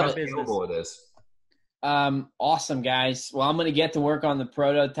in. I love it. Business. Awesome, guys. Well, I'm gonna get to work on the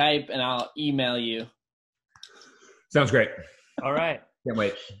prototype, and I'll email you. Sounds great. All right. Can't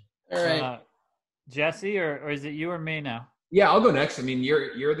wait. All right. Jesse, or is it you or me now? Yeah, I'll go next. I mean,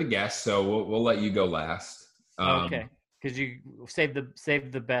 you're the guest, so we'll let you go last. Okay, because you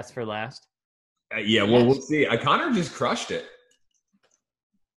saved the best for last. Yeah, well, we'll see. Connor just crushed it.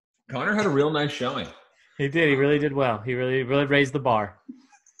 Connor had a real nice showing. He did. He really did well. He really raised the bar.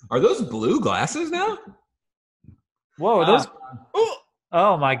 Are those blue glasses now? Whoa, are those?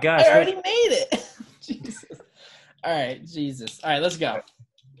 Oh my gosh! I already made it. Jesus. All right, Jesus. All right, let's go.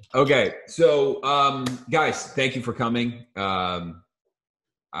 Okay, so guys, thank you for coming.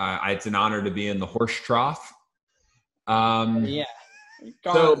 It's an honor to be in the horse trough. Yeah, going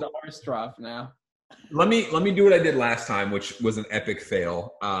to the horse trough now. Let me do what I did last time, which was an epic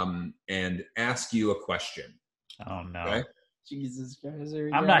fail, and ask you a question. Oh no! Okay? Jesus Christ!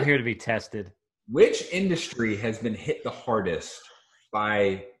 I'm not here to be tested. Which industry has been hit the hardest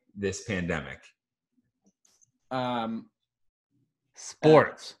by this pandemic?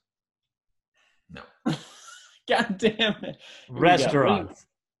 Sports. No. God damn it! Restaurants.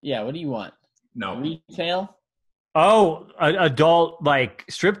 What do you want? No. Retail. Oh, adult like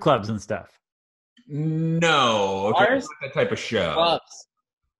strip clubs and stuff. No. Okay, it's not that type of show.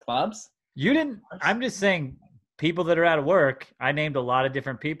 Clubs? You didn't. I'm just saying people that are out of work. I named a lot of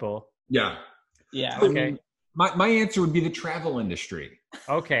different people. Yeah. Yeah. Okay. My answer would be the travel industry.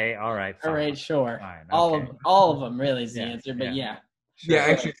 Okay. All right. Fine. All right. Sure. Fine, okay. All of them really is the answer, but yeah. Sure. Yeah.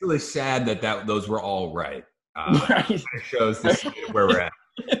 Actually, it's really sad that those were all right. Right. It shows the state of where we're at.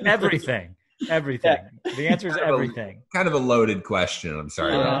 Everything. Yeah. The answer is everything. Kind of a loaded question. I'm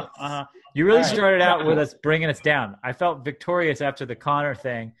sorry. You really started out with us bringing us down. I felt victorious after the Connor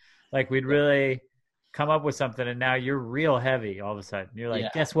thing. Like we'd really come up with something, and now you're real heavy all of a sudden. You're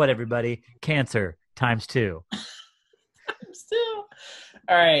like, guess what, everybody? Cancer ×2. Still.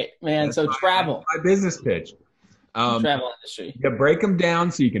 All right, man. That's so travel. My business pitch. Travel industry. You break them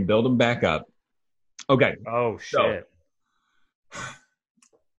down so you can build them back up. Okay. Oh, shit. So,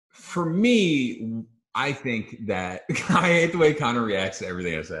 for me, I think that I hate the way Connor reacts to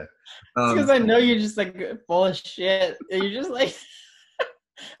everything I say. Because I know you're just like full of shit. You're just like,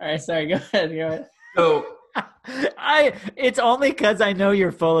 All right, sorry. Go ahead. So It's only because I know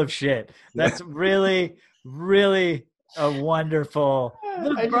you're full of shit. That's really, really a wonderful.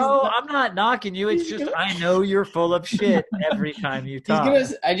 Look, bro, I'm not knocking you. It's just I know you're full of shit every time you talk.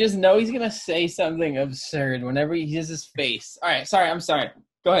 I just know he's gonna say something absurd whenever he uses his face. All right, sorry. I'm sorry.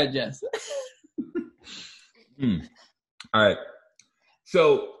 Go ahead, Jess. All right.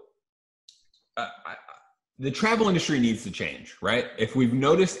 So the travel industry needs to change, right? If we've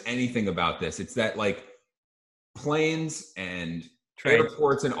noticed anything about this, it's that like planes and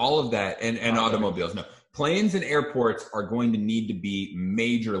airports and all of that and automobiles. No, planes and airports are going to need to be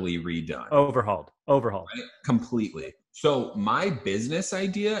majorly redone. Overhauled. Right? Completely. So my business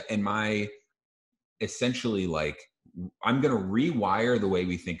idea and my essentially like, I'm going to rewire the way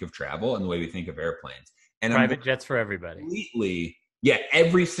we think of travel and the way we think of airplanes. And private jets for everybody. Completely. Yeah.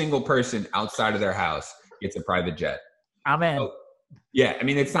 Every single person outside of their house gets a private jet. Amen. So, yeah. I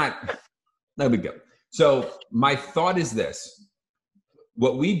mean, it's not no big deal. So my thought is this.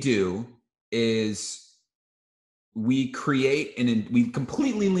 What we do is we create and we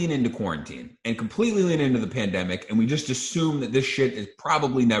completely lean into quarantine and completely lean into the pandemic. And we just assume that this shit is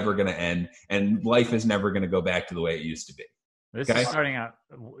probably never going to end and life is never going to go back to the way it used to be. This is starting out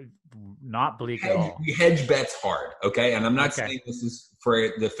not bleak at all. We hedge bets hard. Okay. And I'm not saying this is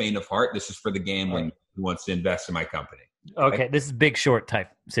for the faint of heart. This is for the gambling who wants to invest in my company. Okay. This is Big Short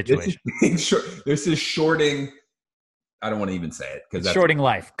type situation. This is shorting. I don't want to even say it because that's shorting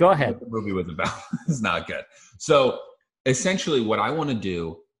life. Go ahead. What the movie was about. It's not good. So essentially what I want to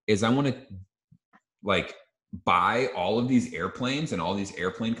do is I want to like buy all of these airplanes and all these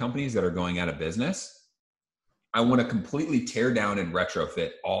airplane companies that are going out of business. I want to completely tear down and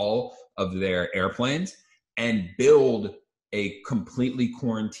retrofit all of their airplanes and build a completely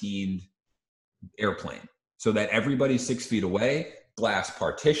quarantined airplane so that everybody's 6 feet away, glass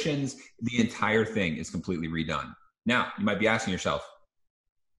partitions, the entire thing is completely redone. Now, you might be asking yourself,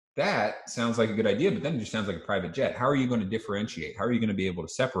 that sounds like a good idea, but then it just sounds like a private jet. How are you going to differentiate? How are you going to be able to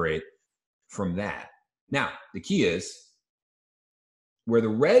separate from that? Now, the key is where the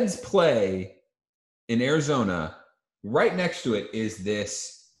Reds play in Arizona, right next to it is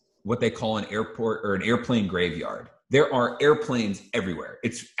this, what they call an airport or an airplane graveyard. There are airplanes everywhere.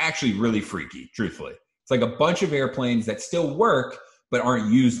 It's actually really freaky, truthfully. It's like a bunch of airplanes that still work, but aren't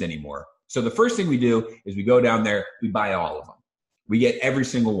used anymore. So the first thing we do is we go down there, we buy all of them. We get every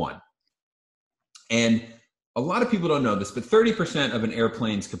single one. And a lot of people don't know this, but 30% of an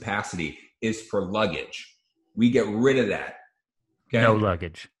airplane's capacity is for luggage. We get rid of that. Okay? No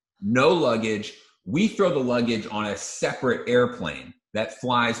luggage. No luggage. We throw the luggage on a separate airplane that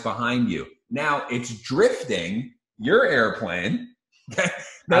flies behind you. Now it's drifting your airplane.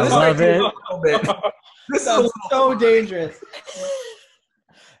 Now, I love it. This sounds so dangerous.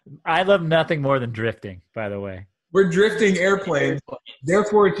 I love nothing more than drifting, by the way. We're drifting airplanes.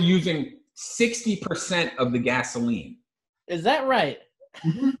 Therefore, it's using 60% of the gasoline. Is that right?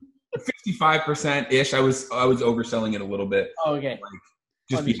 55%-ish. I was overselling it a little bit. Oh, okay. Like,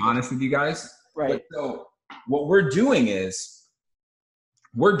 just be honest with you guys. Right. But so what we're doing is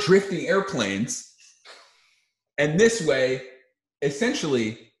we're drifting airplanes, and this way,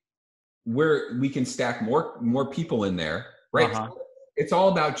 essentially, we can stack more people in there, right? Uh-huh. It's all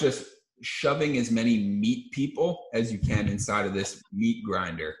about just shoving as many meat people as you can inside of this meat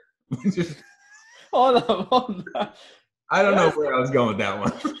grinder. Hold on. I don't know where I was going with that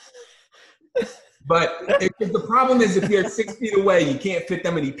one. But the problem is if you're 6 feet away, you can't fit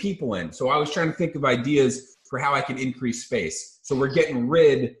that many people in. So I was trying to think of ideas for how I can increase space. So we're getting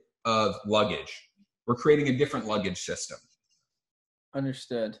rid of luggage. We're creating a different luggage system.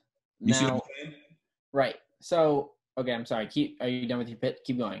 Understood. You see what I'm saying? Right. So, okay, I'm sorry. Are you done with your pit?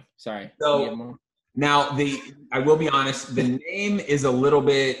 Keep going. Sorry. So now I will be honest, the name is a little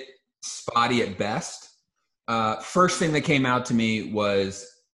bit spotty at best. First thing that came out to me was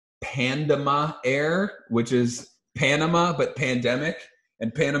Pandama Air, which is Panama, but pandemic.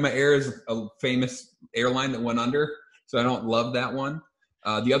 And Panama Air is a famous airline that went under. So I don't love that one.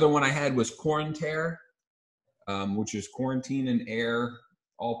 The other one I had was Quarantair, which is quarantine and air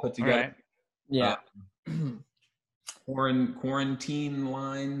all put together. Right. Yeah. Quarantine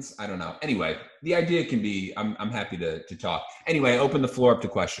lines. I don't know. Anyway, the idea can be, I'm happy to talk. Anyway, open the floor up to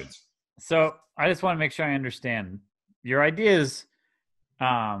questions. So I just want to make sure I understand. Your idea is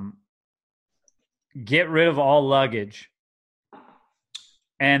get rid of all luggage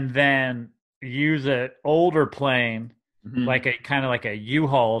and then use an older plane, like a kind of like a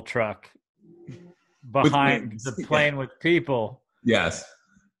U-Haul truck behind the plane with people. Yes.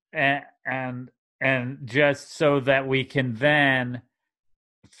 And just so that we can then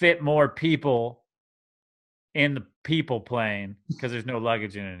fit more people in the people plane because there's no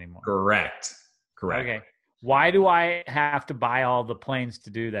luggage in it anymore. Correct. Okay. Why do I have to buy all the planes to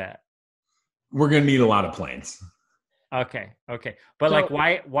do that? We're going to need a lot of planes. Okay. But So- like,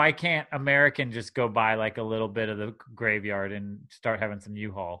 why can't American just go buy like a little bit of the graveyard and start having some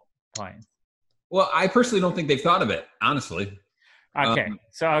U-Haul planes? Well, I personally don't think they've thought of it, honestly. Okay.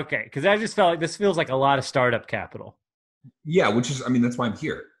 Because I just felt like this feels like a lot of startup capital. Yeah, which is, I mean, that's why I'm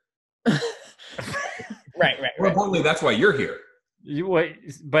here. Right. More importantly, that's why you're here.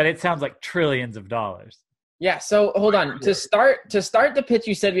 But it sounds like trillions of dollars. Yeah. So hold on. To start the pitch,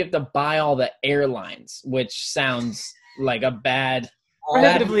 you said we have to buy all the airlines, which sounds like a bad.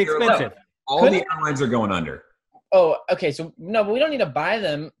 Prohibitively expensive. All the airlines are going under. Oh, okay. So no, but we don't need to buy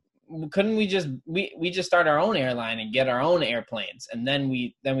them. Couldn't we just we just start our own airline and get our own airplanes, and then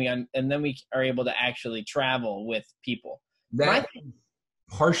we are able to actually travel with people?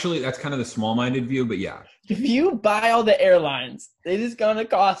 Partially, that's kind of the small-minded view, but yeah. If you buy all the airlines, it is going to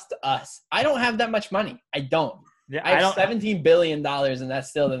cost us. I don't have that much money. I don't. Yeah, I have $17 billion, and that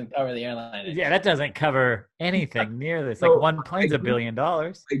still doesn't cover the airline. Yeah, that doesn't cover anything near this. So like one plane's $1 billion.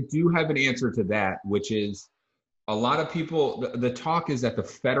 I do have an answer to that, which is a lot of people, the talk is that the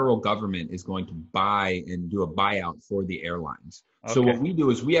federal government is going to buy and do a buyout for the airlines. Okay. So what we do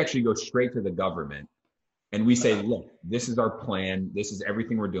is we actually go straight to the government and we say, look, this is our plan. This is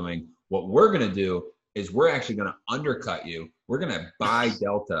everything we're doing. What we're going to do is we're actually going to undercut you. We're going to buy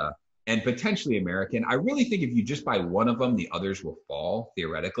Delta and potentially American. I really think if you just buy one of them, the others will fall,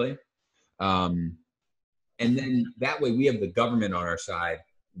 theoretically. And then that way we have the government on our side.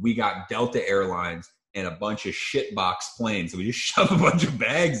 We got Delta Airlines and a bunch of shitbox planes that we just shove a bunch of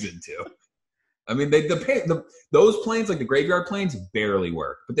bags into. I mean, those planes, like the graveyard planes, barely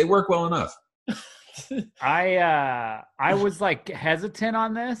work, but they work well enough. I was like hesitant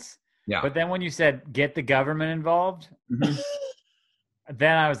on this, but then when you said get the government involved,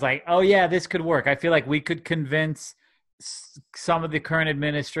 then I was like, oh yeah, this could work. I feel like we could convince some of the current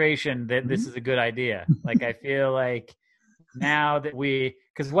administration that this is a good idea. Like I feel like now that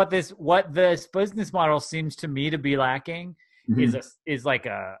because what this business model seems to me to be lacking is like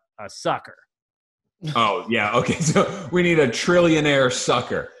a sucker. Oh yeah, okay. So we need a trillionaire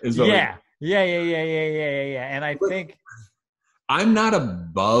sucker. Yeah. And I think I'm not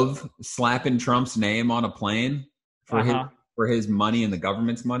above slapping Trump's name on a plane for his money and the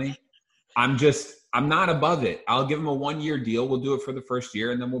government's money. I'm not above it. I'll give him a 1-year deal. We'll do it for the first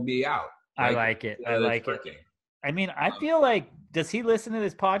year and then we'll be out. I like it. I mean, I feel like, does he listen to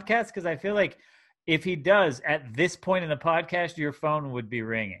this podcast? Because I feel like if he does, at this point in the podcast, your phone would be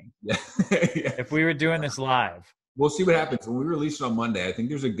ringing. Yeah. If we were doing this live. We'll see what happens. When we release it on Monday, I think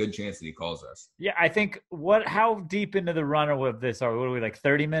there's a good chance that he calls us. Yeah, I think how deep into the runner of this are we? What are we, like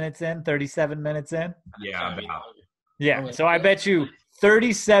 30 minutes in, 37 minutes in? Yeah, about. Yeah, so I bet you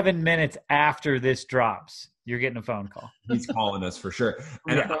 37 minutes after this drops, you're getting a phone call. He's calling us for sure.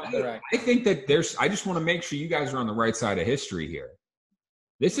 And I think that I just want to make sure you guys are on the right side of history here.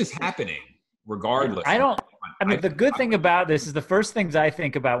 This is happening regardless. The good thing about this is the first things I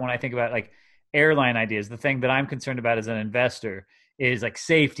think about when I think about like airline ideas, the thing that I'm concerned about as an investor is like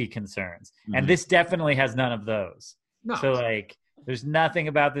safety concerns. And this definitely has none of those. No. So like there's nothing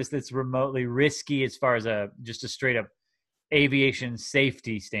about this that's remotely risky as far as just a straight up aviation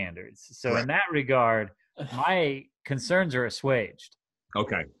safety standards. So in that regard, my concerns are assuaged.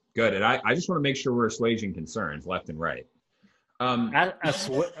 Okay, good. And I just want to make sure we're assuaging concerns left and right. I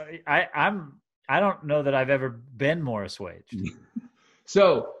don't know that I've ever been more assuaged.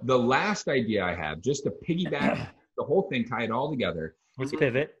 So the last idea I have, just to piggyback the whole thing, tie it all together. Let's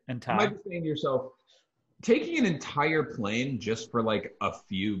pivot and tie. You might be saying to yourself, taking an entire plane just for like a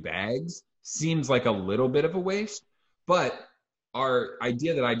few bags seems like a little bit of a waste. But our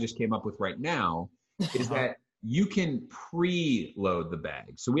idea that I just came up with right now is that you can preload the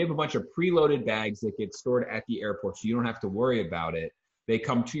bags. So we have a bunch of preloaded bags that get stored at the airport, so you don't have to worry about it. They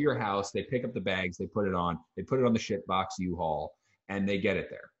come to your house, they pick up the bags, they put it on the shitbox U-Haul, and they get it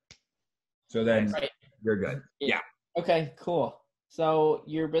there. So then you're good. Yeah. Okay, cool. So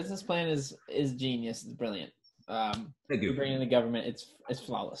your business plan is genius. It's brilliant. You bring in the government. It's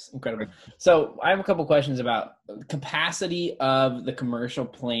flawless. Incredible. So I have a couple questions about capacity of the commercial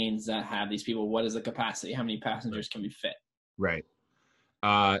planes that have these people. What is the capacity? How many passengers can we fit? Right.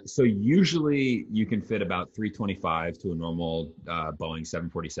 So usually you can fit about 325 to a normal Boeing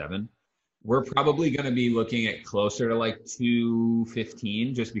 747. We're probably going to be looking at closer to like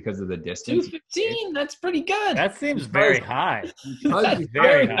 215 just because of the distance. 215? That's pretty good. That seems very high. That's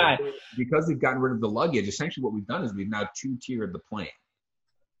very high. Because we've gotten rid of the luggage, essentially what we've done is we've now two-tiered the plane.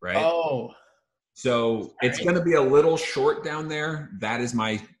 right? Oh. So it's going to be a little short down there. That is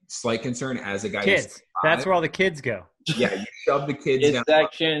my slight concern as a guy. Kids. That's where all the kids go. Yeah, you shove the kids Kids down.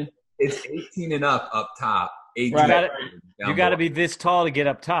 section. It's 18 and up top. 18 Right. You got to be this tall to get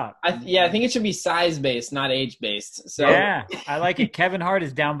up top. I think it should be size based, not age based. So yeah, I like it. Kevin Hart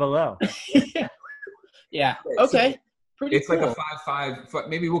is down below. Yeah. Okay. Pretty it's cool. like a 5'5".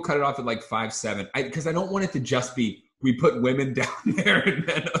 Maybe we'll cut it off at like 5'7". Because I don't want it to just be we put women down there and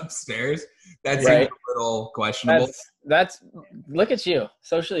men upstairs. That's a little questionable. That's look at you,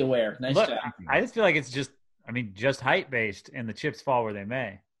 socially aware. Nice job. I just feel like it's just height based, and the chips fall where they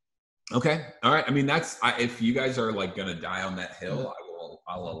may. Okay, all right. I mean, if you guys are like gonna die on that hill,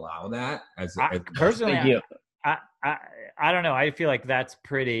 I'll allow that. Personally, Thank you. I don't know. I feel like that's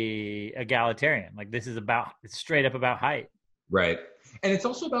pretty egalitarian. Like this is it's straight up about height. Right, and it's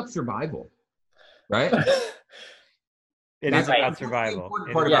also about survival, right? It is about survival. The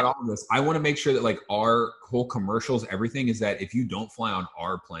important part about all of this, I want to make sure that like our whole commercials, everything is that if you don't fly on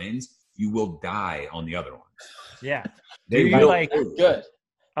our planes, you will die on the other ones. Yeah. They will like good.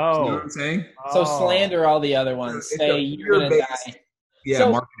 Oh, you know what I'm saying? So slander all the other ones. Say you're gonna die. Yeah,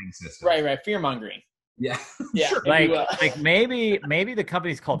 so, marketing system. Right. Fear mongering. Yeah. Yeah. Sure. Like maybe the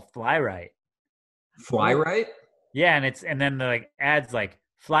company's called Fly Right. Fly Right? Yeah, and then the like ads like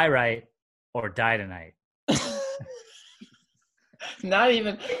Fly Right or Die Tonight. Not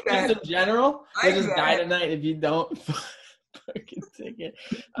even just in general. They just die that. tonight if you don't fucking take it.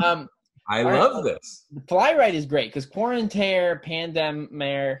 I love this. Fly Right is great because quarantine,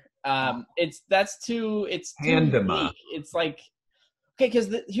 pandemare. It's too Pandema. It's like okay,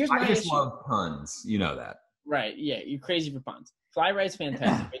 because here's my issue. I just love puns. You know that. Right. Yeah, you're crazy for puns. Fly Right's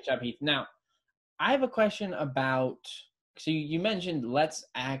fantastic. Great job, Heath. Now, I have a question about. So you mentioned let's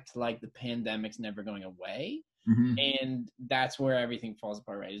act like the pandemic's never going away. Mm-hmm. And that's where everything falls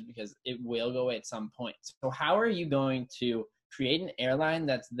apart, right? Is because it will go away at some point. So how are you going to create an airline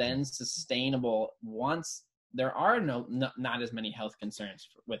that's then sustainable once there are not as many health concerns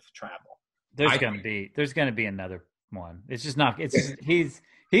with travel? There's going to be another one. It's just not. It's just,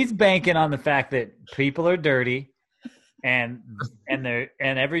 he's banking on the fact that people are dirty, and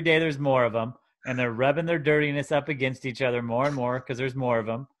every day there's more of them, and they're rubbing their dirtiness up against each other more and more because there's more of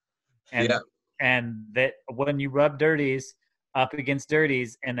them, and that when you rub dirties up against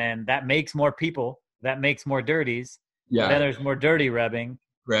dirties, and then that makes more people, that makes more dirties. Yeah. Then there's more dirty rubbing.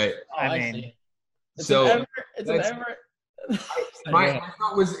 Right. I mean, my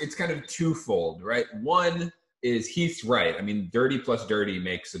thought was it's kind of twofold, right? One is Heath's right. I mean, dirty plus dirty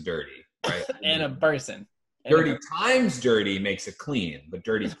makes a dirty, right? And a person. Dirty times dirty makes it clean, but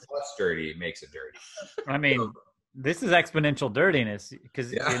dirty plus dirty makes it dirty. I mean, this is exponential dirtiness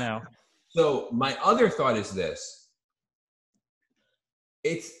because, you know. So my other thought is this.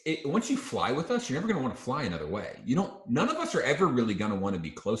 Once you fly with us, you're never going to want to fly another way. None of us are ever really going to want to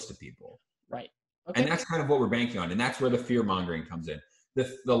be close to people. Right. Okay. And that's kind of what we're banking on. And that's where the fear mongering comes in.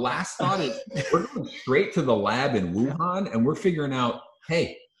 The last thought is we're going straight to the lab in Wuhan and we're figuring out,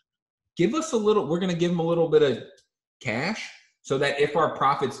 hey, give us we're going to give them a little bit of cash so that if our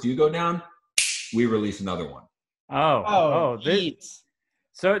profits do go down, we release another one.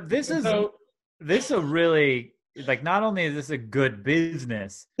 This is a really, like, not only is this a good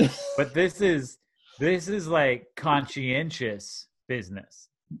business, but this is like conscientious business,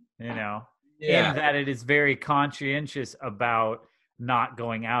 you know, in that it is very conscientious about not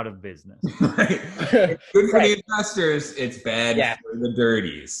going out of business. Right. It's good for the investors. It's bad for the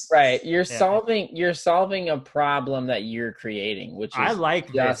dirties. Right. You're solving a problem that you're creating, which is I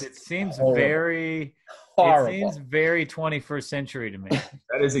like this. It seems very horrible. It seems very 21st century to me.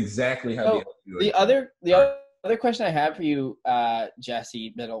 That is exactly how the other question I have for you,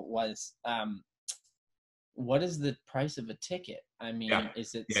 Jesse Middle, was what is the price of a ticket? I mean,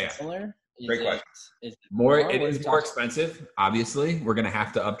 is it similar? Great question. It is more expensive. Obviously, we're going to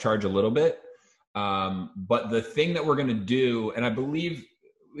have to upcharge a little bit. But the thing that we're going to do, and I believe,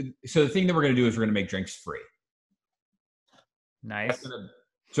 so the thing that we're going to do is we're going to make drinks free. Nice.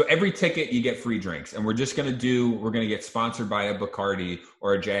 So every ticket you get free drinks, and we're going to get sponsored by a Bacardi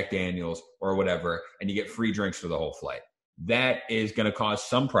or a Jack Daniels or whatever, and you get free drinks for the whole flight. That is going to cause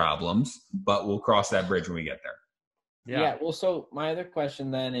some problems, but we'll cross that bridge when we get there. Yeah. Well, so my other question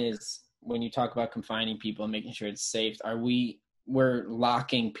then is, when you talk about confining people and making sure it's safe, we're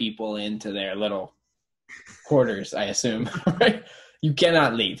locking people into their little quarters, I assume, right? You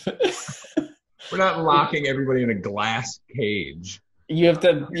cannot leave. We're not locking everybody in a glass cage. You have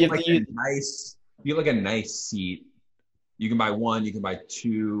to a nice seat. You can buy one, you can buy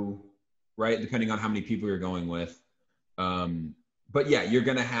two, right? Depending on how many people you're going with. but yeah, you're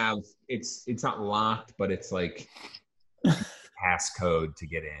gonna have it's not locked, but it's like passcode to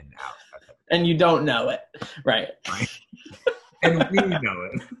get in out. And you don't know it, right? And we know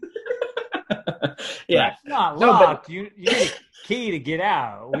it. Yeah, it's not No, but- locked. You need a key to get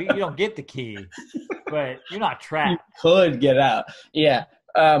out. You don't get the key, but you're not You trapped. could get out. Yeah.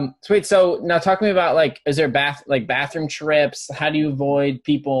 Sweet. So now talk to me about is there bathroom trips? How do you avoid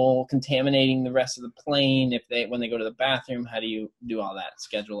people contaminating the rest of the plane when they go to the bathroom? How do you do all that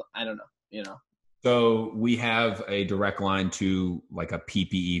schedule? I don't know. So we have a direct line to like a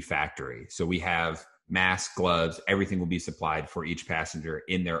PPE factory. So we have masks, gloves, everything will be supplied for each passenger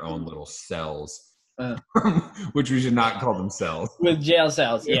in their own little cells, which we should not call them cells. With jail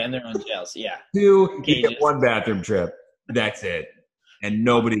cells. Yeah, in their own jails. Yeah. You Cages. get one bathroom trip. That's it. And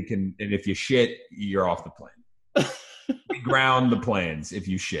nobody can, and if you shit, you're off the plane. We ground the planes if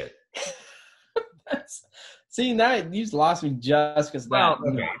you shit. See, now you just lost me just because that.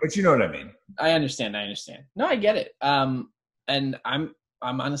 Well, okay, but you know what I mean. I understand. No, I get it. And I'm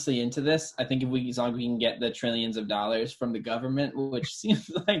honestly into this. I think as long as we can get the trillions of dollars from the government, which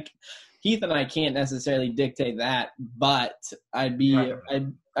seems like Heath and I can't necessarily dictate that, but I'd be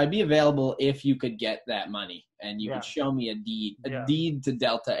available if you could get that money and you could show me a deed to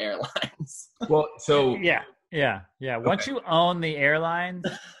Delta Airlines. Well, so Yeah. Once you own the airlines,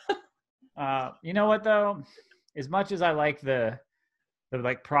 you know what though? As much as I like the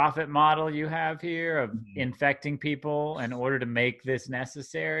like profit model you have here of infecting people in order to make this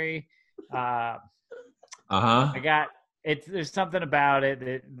necessary, there's something about it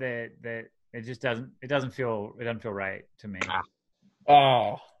that it just doesn't feel right to me.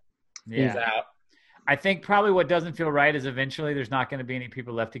 Oh, yeah. He's out. I think probably what doesn't feel right is eventually there's not going to be any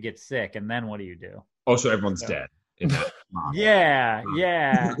people left to get sick, and then what do you do? Oh, so everyone's dead. In that model. Yeah.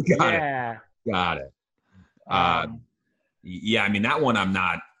 Got it. Yeah, I mean that one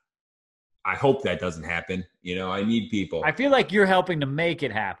I hope that doesn't happen. I need people. I feel like you're helping to make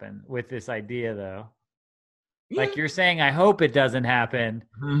it happen with this idea though. Yeah. Like you're saying, I hope it doesn't happen.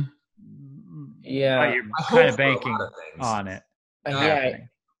 Mm-hmm. Yeah. But you're kind of banking on it.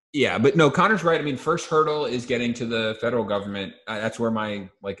 Yeah, but no, Connor's right. I mean, first hurdle is getting to the federal government. That's where my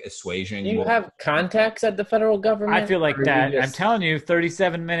assuaging. Do you have contacts at the federal government? I feel like that. I'm telling you,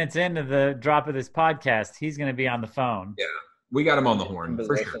 37 minutes into the drop of this podcast, he's going to be on the phone. Yeah, we got him on the horn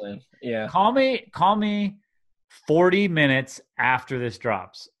for sure. Yeah, call me 40 minutes after this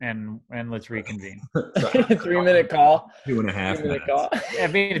drops, and let's reconvene. 3-minute call. 2.5 minutes. Call. I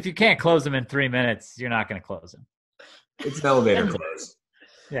mean, if you can't close them in 3 minutes, you're not going to close them. It's an elevator close.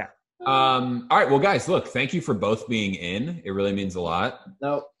 Yeah. All right. Well, guys, look, thank you for both being in. It really means a lot.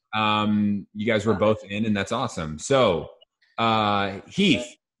 Nope. You guys were both in, and that's awesome. So, Heath.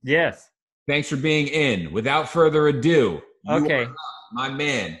 Yes. Thanks for being in. Without further ado, okay, my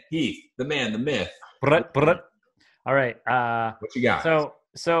man, Heath, the man, the myth. All right. What you got?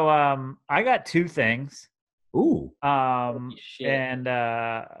 So I got two things. Ooh. And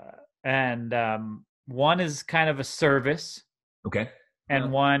one is kind of a service. Okay.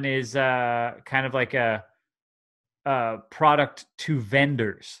 And one is kind of like a product to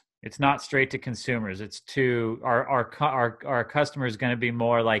vendors. It's not straight to consumers. It's to our customers. Going to be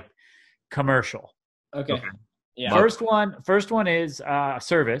more like commercial. Okay. Yeah. First one is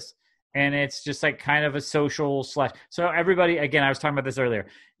service, and it's just like kind of a social / So everybody, again, I was talking about this earlier.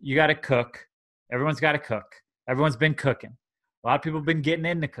 You got to cook. Everyone's got to cook. Everyone's been cooking. A lot of people have been getting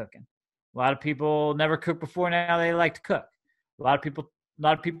into cooking. A lot of people never cooked before. Now they like to cook. A lot of people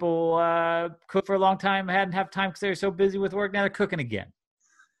cook for a long time, hadn't have time because they were so busy with work. Now they're cooking again.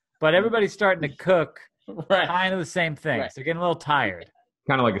 But everybody's starting to cook kind of the same thing. Right. So they're getting a little tired.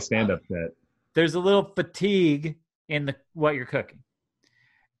 Kind of like a stand-up set. There's a little fatigue in what you're cooking.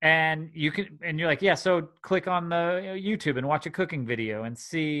 And you're like, yeah, so click on the YouTube and watch a cooking video and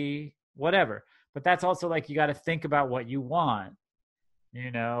see whatever. But that's also like you got to think about what you want.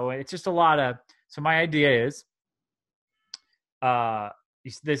 It's just a lot of. So my idea is,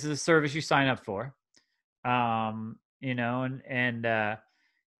 this is a service you sign up for, and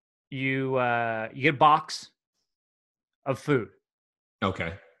you get a box of food.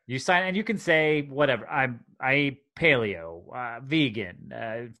 Okay. You sign, and you can say whatever. I paleo,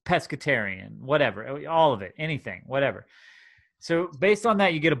 vegan, pescatarian, whatever, all of it, anything, whatever. So based on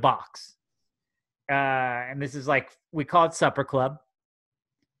that, you get a box, and this is like we call it Supper Club.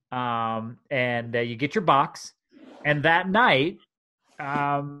 And you get your box, and that night,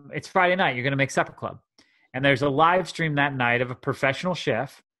 it's Friday night. You're going to make Supper Club, and there's a live stream that night of a professional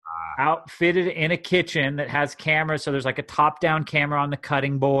chef outfitted in a kitchen that has cameras. So there's like a top-down camera on the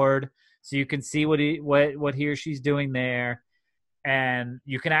cutting board, so you can see what he or she's doing there. And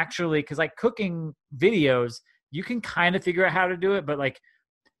you can actually, because like cooking videos, you can kind of figure out how to do it, but like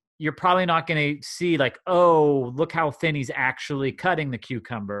you're probably not going to see like, oh, look how thin he's actually cutting the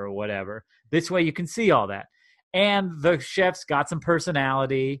cucumber or whatever. This way you can see all that. And the chef's got some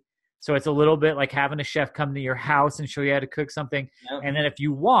personality. So it's a little bit like having a chef come to your house and show you how to cook something. Yep. And then if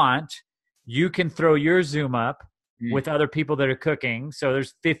you want, you can throw your Zoom up with other people that are cooking. So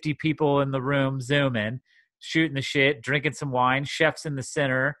there's 50 people in the room Zooming, shooting the shit, drinking some wine. Chef's in the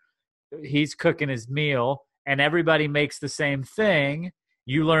center. He's cooking his meal. And everybody makes the same thing.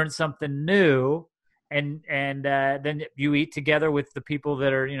 You learn something new. And then you eat together with the people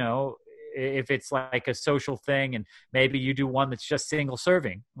that are, you know, if it's like a social thing, and maybe you do one that's just single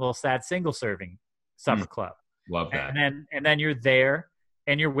serving, a little sad single serving supper club. Love that. And then you're there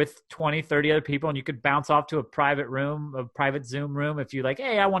and you're with 20, 30 other people, and you could bounce off to a private room, a private Zoom room. If you like,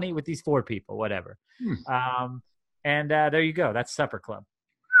 hey, I want to eat with these 4 people, whatever. There you go. That's supper club.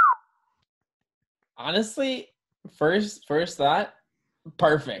 Honestly, first thought,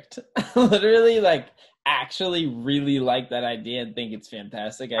 perfect. Literally, like, actually really like that idea and think it's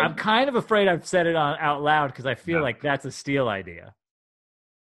fantastic. I'm kind of afraid I've said it out loud because I feel like that's a steal idea.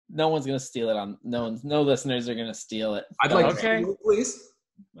 No one's gonna steal it. No listeners are gonna steal it. I'd like to steal it, please.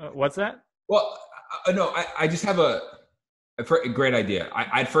 What's that? Well, no, I just have a great idea.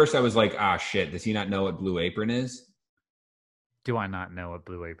 At first I was like, shit, does he not know what Blue Apron is? Do I not know what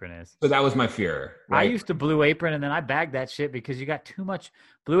Blue Apron is? So that was my fear. Right? I used to Blue Apron, and then I bagged that shit because you got too much.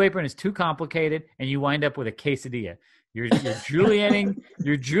 Blue Apron is too complicated, and you wind up with a quesadilla. You're julienning.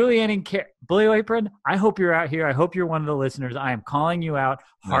 You're julienning Blue Apron. I hope you're out here. I hope you're one of the listeners. I am calling you out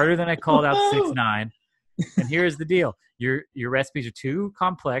harder than I called out 6ix9ine. And here's the deal: your recipes are too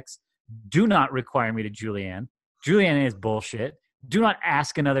complex. Do not require me to julienne. Julienne is bullshit. Do not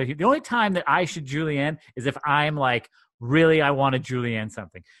ask another. The only time that I should julienne is if I'm like, really, I want to julienne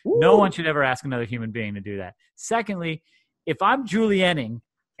something. Ooh. No one should ever ask another human being to do that. Secondly, if I'm julienning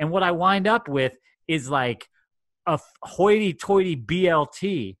and what I wind up with is like a hoity-toity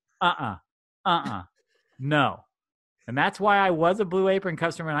BLT, no. And that's why I was a Blue Apron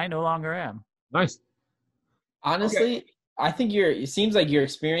customer and I no longer am. Nice. Honestly, okay. I think it seems like your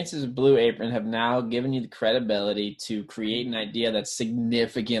experiences with Blue Apron have now given you the credibility to create an idea that's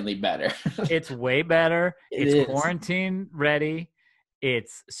significantly better. It's way better. It's quarantine ready.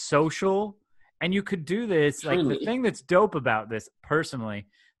 It's social. And you could do this. Truly. Like the thing that's dope about this personally,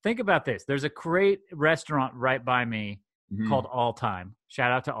 think about this. There's a great restaurant right by me called All Time.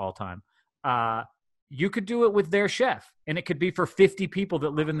 Shout out to All Time. You could do it with their chef, and it could be for 50 people that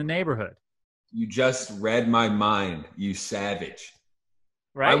live in the neighborhood. You just read my mind, you savage.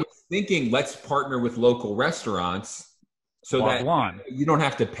 Right? I was thinking, let's partner with local restaurants so that you don't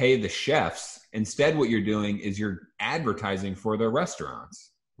have to pay the chefs. Instead, what you're doing is you're advertising for their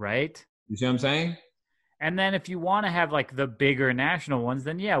restaurants. Right? You see what I'm saying? And then if you want to have like the bigger national ones,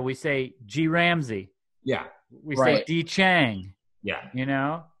 then yeah, we say G. Ramsey. Yeah. We say D. Chang. Yeah. You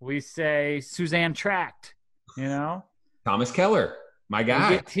know? We say Suzanne Tract. You know? Thomas Keller. My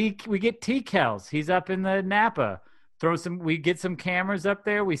guy. We get T-Kells. He's up in the Napa. We get some cameras up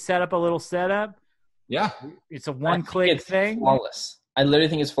there. We set up a little setup. Yeah. It's a one-click thing. Flawless. I literally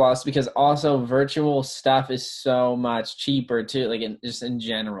think it's flawless because also virtual stuff is so much cheaper too. Like just in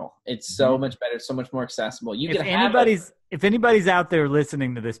general, it's so much better, so much more accessible. If anybody's out there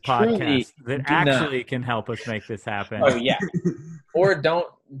listening to this podcast that actually can help us make this happen. Oh yeah. Or don't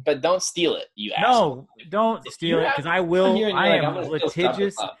steal it. You asshole. No, don't steal it because I will. I am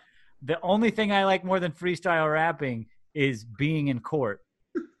litigious. The only thing I like more than freestyle rapping is being in court.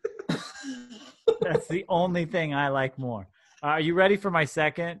 That's the only thing I like more. Are you ready for my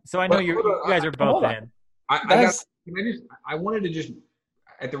second? So I know you guys are both in. I wanted to just,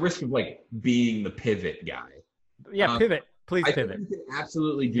 at the risk of like being the pivot guy. Yeah, pivot. Please pivot. We could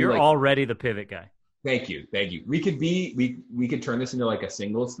absolutely do. You're already the pivot guy. Thank you. We could turn this into like a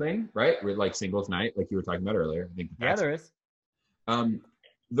singles thing, right? We're like singles night, like you were talking about earlier. I think there is.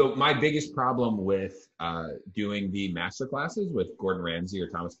 My biggest problem with doing the master classes with Gordon Ramsay or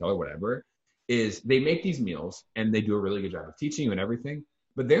Thomas Keller, whatever, is they make these meals and they do a really good job of teaching you and everything,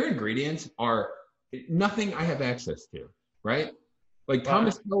 but their ingredients are nothing I have access to, right? Like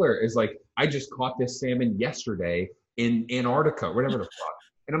Thomas Keller is like, I just caught this salmon yesterday in Antarctica, whatever the fuck.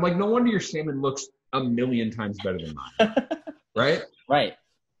 And I'm like, no wonder your salmon looks a million times better than mine, right? Right.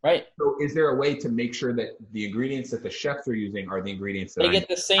 So is there a way to make sure that the ingredients that the chefs are using are the ingredients that they get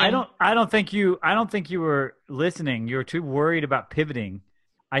the same? I don't think you were listening. You were too worried about pivoting.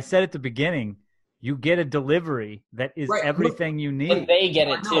 I said at the beginning, you get a delivery that is everything you need. And they get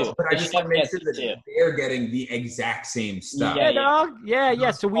it too. But I just want to make sure that they're getting the exact same stuff.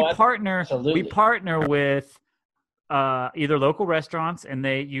 Yeah. So we partner. Absolutely. We partner with either local restaurants, and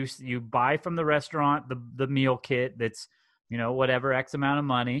you buy from the restaurant the meal kit that's whatever X amount of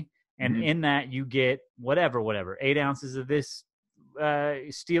money, and in that you get whatever 8 ounces of this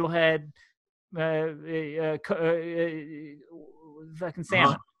steelhead fucking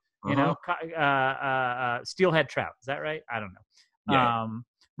salmon. Steelhead trout. Is that right? I don't know. Yeah.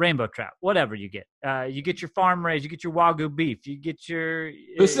 Rainbow trout, whatever you get. You get your farm raised, you get your Wagyu beef, you get your.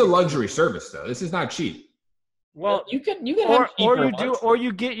 This is a luxury service, though. This is not cheap. Well, you can have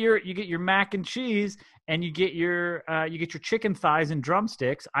you get your mac and cheese, and you get your chicken thighs and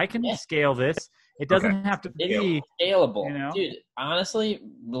drumsticks. I can scale this. It doesn't have to be scalable, dude. Honestly,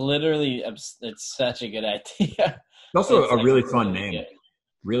 literally, it's such a good idea. It's also a really fun name.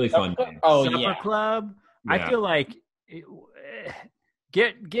 Really fun name. Oh, Supper Club. Yeah. I feel like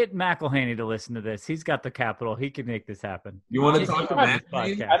get McElhaney to listen to this. He's got the capital. He can make this happen. You want to talk to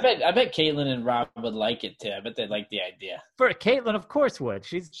McElhaney? I bet Caitlin and Rob would like it too. I bet they'd like the idea. For Caitlin, of course, would.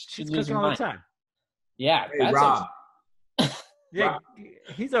 She's cooking all the time. Yeah, hey, Rob. Yeah,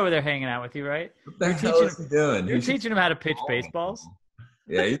 he's over there hanging out with you, right? What the hell is he doing? You're teaching him how to pitch baseballs.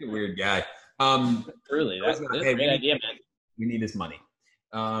 Yeah, he's a weird guy. Truly, that's a great idea, man. We need his money.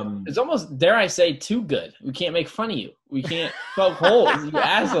 It's almost, dare I say, too good. We can't make fun of you. We can't poke holes, you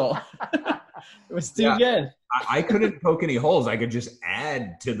asshole. It was too good. I couldn't poke any holes. I could just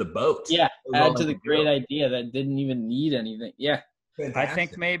add to the boat. Yeah, add to the great idea that didn't even need anything. Yeah.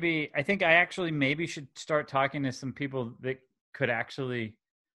 Fantastic. I think I actually maybe should start talking to some people that could actually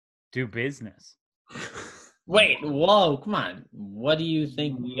do business. Wait, whoa, come on. What do you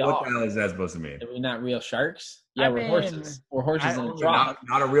think we are? What the hell is that supposed to mean? Are we not real sharks? Yeah, we're horses. We're horses in a trough.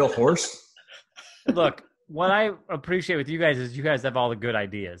 Not a real horse? Look, what I appreciate with you guys is you guys have all the good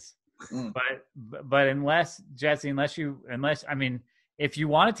ideas. But unless if you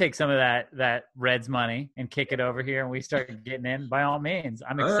want to take some of that Reds money and kick it over here and we start getting in, by all means,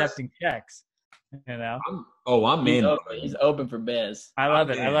 I'm accepting checks. I'm in. He's open for biz. I love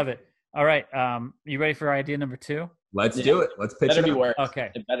it. All right. You ready for idea number 2? Let's do it. Let's pitch it. Be worse.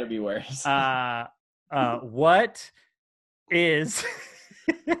 Okay. It better be worse. What is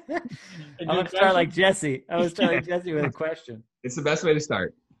I'm going to start like Jesse. I was starting Jesse with a question. It's the best way to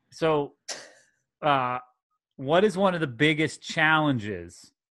start. So, what is one of the biggest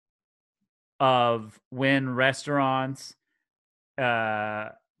challenges of when restaurants,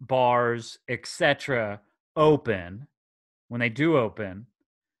 bars, etc. open, when they do open?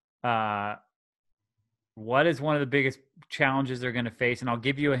 What is one of the biggest challenges they're going to face? And I'll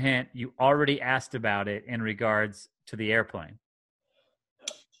give you a hint. You already asked about it in regards to the airplane.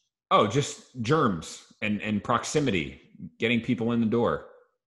 Oh, just germs and proximity, getting people in the door.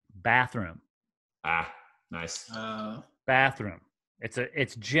 Bathroom. Nice. Bathroom.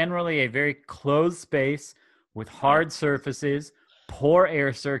 It's generally a very closed space with hard surfaces, poor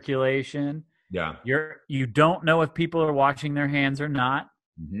air circulation. Yeah. You don't know if people are washing their hands or not.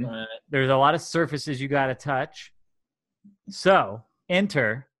 Mm-hmm. There's a lot of surfaces you got to touch. So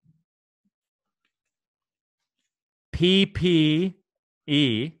enter PPE,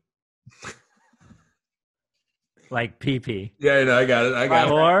 like PP. Yeah, no, I got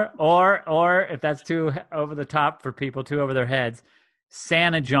it. Or if that's too over the top for people, too over their heads,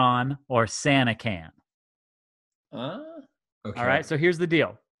 Santa John or Santa Can. Okay. All right. So here's the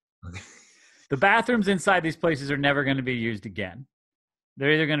deal. Okay. The bathrooms inside these places are never going to be used again.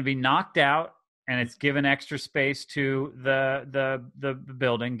 They're either going to be knocked out and it's given extra space to the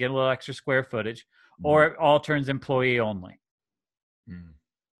building, get a little extra square footage, or it all turns employee only.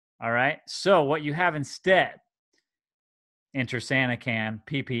 All right. So what you have instead, enter Santa Can,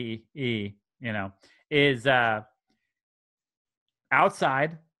 PPE, is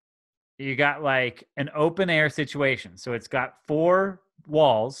outside. You got like an open air situation. So it's got 4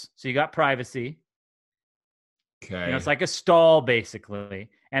 walls. So you got privacy. Okay. It's like a stall basically.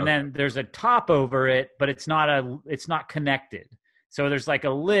 And then there's a top over it, but it's not connected. So there's like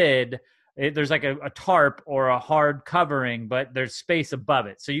a lid. There's like a tarp or a hard covering, but there's space above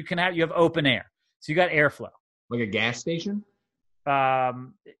it. So you have open air. So you got airflow. Like a gas station?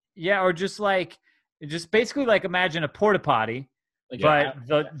 Yeah, or just basically like imagine a porta potty, but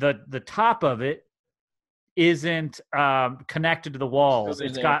the top of it isn't connected to the walls.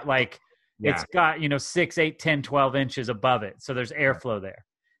 It's got it's got 6, 8, 10, 12 inches above it. So there's airflow there.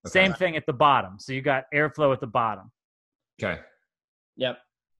 Okay. Same thing at the bottom. So you got airflow at the bottom. Okay. Yep.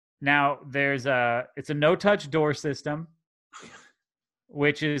 Now it's a no touch door system.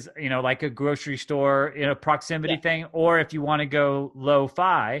 which is, like a grocery store in a proximity thing. Or if you want to go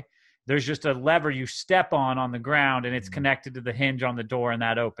lo-fi, there's just a lever you step on the ground, and it's connected to the hinge on the door, and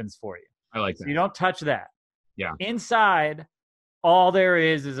that opens for you. I like that. So you don't touch that. Yeah. Inside, all there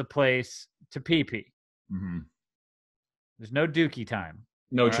is a place to pee. Mm-hmm. There's no dookie time.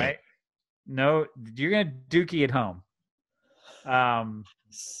 No all chance. right? No, you're going to dookie at home.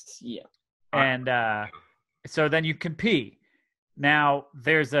 Yeah. And so then you can pee. Now,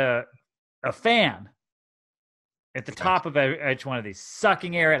 there's a fan at the top of each one of these,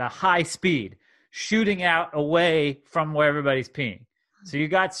 sucking air at a high speed, shooting out away from where everybody's peeing. So you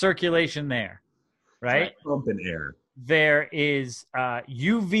got circulation there, right? Pumping air. There is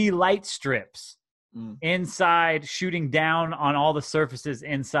UV light strips inside, shooting down on all the surfaces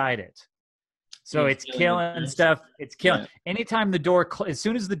inside it. So it's killing stuff. It's killing. Yeah. Anytime the door, as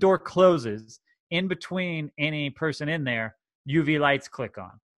soon as the door closes, in between any person in there, UV lights click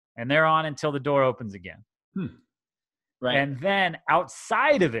on, and they're on until the door opens again. Right. And then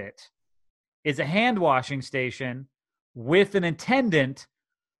outside of it is a hand washing station with an attendant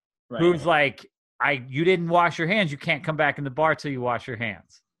who's like, you didn't wash your hands. You can't come back in the bar till you wash your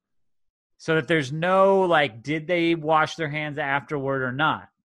hands. So that there's no, like, did they wash their hands afterward or not?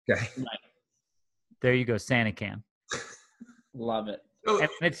 Okay. Right. There you go, Santa can. Love it. And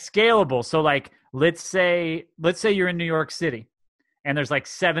it's scalable. So, like, let's say you're in New York City, and there's like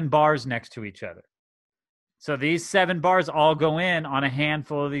 7 bars next to each other. So these 7 bars all go in on a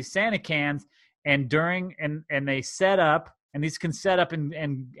handful of these Santa cans, and they set up, and these can set up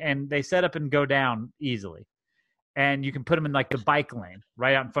and they set up and go down easily. And you can put them in like the bike lane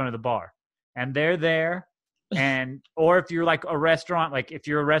right out in front of the bar. And they're there. Or if you're like a restaurant, like if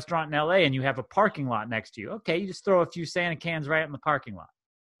you're a restaurant in LA and you have a parking lot next to you, okay, you just throw a few Santa cans right in the parking lot.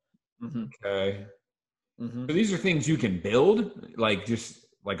 Mm-hmm. Okay. Mm-hmm. So these are things you can build, like just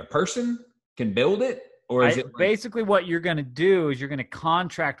like a person can build it? Or is it like... Basically what you're going to do is you're going to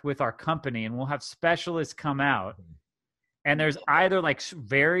contract with our company, and we'll have specialists come out. And there's either like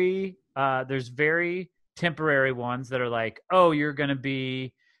there's very temporary ones that are like, oh, you're going to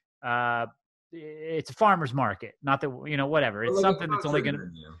be, it's a farmer's market. Not that, whatever. It's like something that's only going to,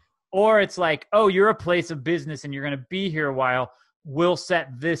 or it's like, oh, you're a place of business and you're going to be here a while. We'll set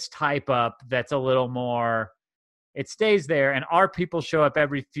this type up that's a little more, it stays there. And our people show up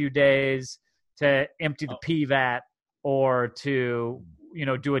every few days to empty the pee vat or to,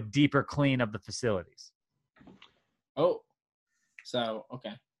 do a deeper clean of the facilities. Oh, so,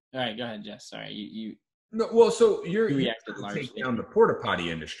 okay. All right, go ahead, Jess. Sorry, you No, well, so you're reacted largely take down the porta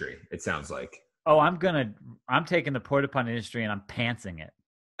potty industry. It sounds like. Oh, I'm taking the porta potty industry and I'm pantsing it.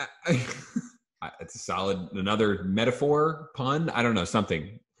 It's a solid, another metaphor, pun. I don't know,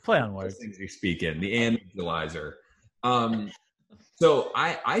 something. Play on words. Things you speak in the annualizer. So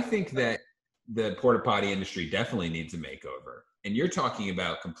I think that the porta potty industry definitely needs a makeover, and you're talking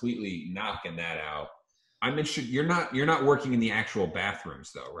about completely knocking that out. I'm interested. You're not working in the actual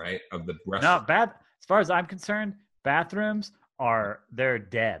bathrooms though, right? Of the restaurant. No, as far as I'm concerned, bathrooms they're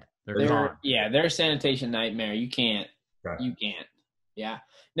dead. They're gone. Yeah, they're a sanitation nightmare. You can't. Yeah.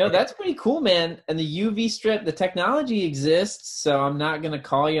 No, that's pretty cool, man. And the UV strip, the technology exists, so I'm not gonna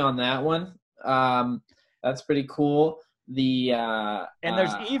call you on that one. That's pretty cool. And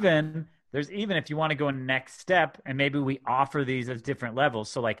there's even if you want to go a next step, and maybe we offer these as different levels.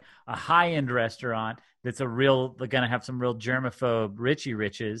 So like a high-end restaurant that's they're going to have some real germaphobe Richie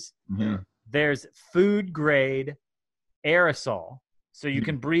Riches. Mm-hmm. There's food grade aerosol. So you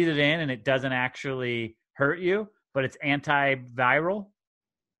can breathe it in and it doesn't actually hurt you, but it's antiviral.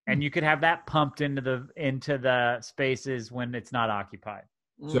 And you could have that pumped into the spaces when it's not occupied.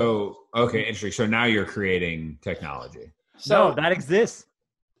 So, okay, interesting. So now you're creating technology. So that exists.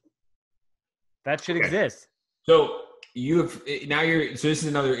 That should exist. So this is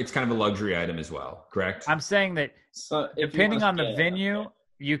another, it's kind of a luxury item as well, correct? I'm saying that depending on the venue,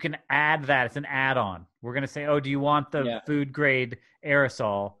 you can add that. It's an add-on. We're going to say, oh, do you want the food grade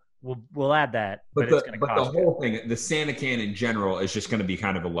aerosol? We'll add that, but it's going to cost. But the whole thing, the Santa can in general is just going to be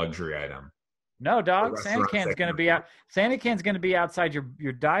kind of a luxury item. No, dog. Santa can's going to be out. Santa can's going to be outside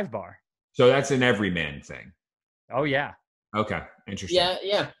your dive bar. So that's an everyman thing. Oh yeah. Okay. Interesting.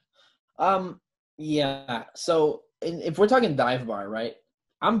 Yeah. Yeah. So if we're talking dive bar, right?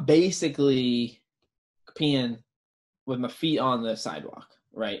 I'm basically peeing with my feet on the sidewalk,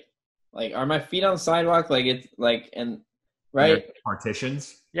 right? Like, are my feet on the sidewalk? Like it's like, and right?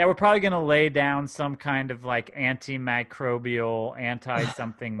 Partitions. Yeah, we're probably going to lay down some kind of like antimicrobial,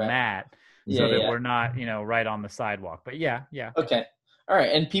 anti-something mat so that we're not, right on the sidewalk. But yeah. Okay. All right,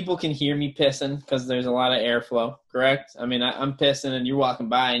 and people can hear me pissing because there's a lot of airflow, correct? I mean, I'm pissing and you're walking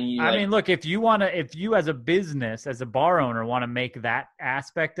by and you I mean, look, if you as a business, as a bar owner, want to make that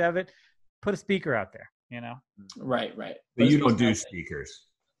aspect of it, put a speaker out there, you know? Right. But you don't do speakers.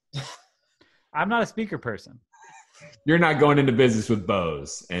 I'm not a speaker person. You're not going into business with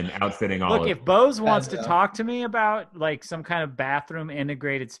Bose and outfitting all. Look, if Bose wants to talk to me about like some kind of bathroom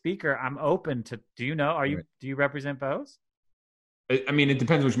integrated speaker, I'm open to. Do you represent Bose? I mean, it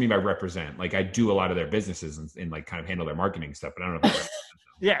depends what you mean by represent. Like, I do a lot of their businesses and like kind of handle their marketing stuff, but I don't know. If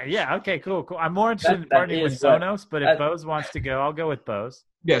Yeah. Okay, cool. I'm more interested in partnering with Sonos, but if Bose wants to go, I'll go with Bose.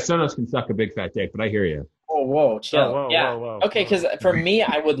 Yeah, Sonos can suck a big fat dick, but I hear you. Whoa, chill. Whoa. Okay, because for me,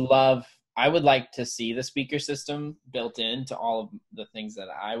 I would like to see the speaker system built into all of the things that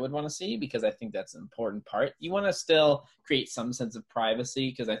I would want to see, because I think that's an important part. You want to still create some sense of privacy,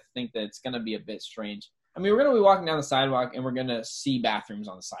 because I think that it's going to be a bit strange. I mean, we're going to be walking down the sidewalk and we're going to see bathrooms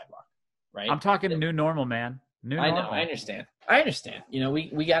on the sidewalk, right? I'm talking new normal, man. I know. I understand. You know,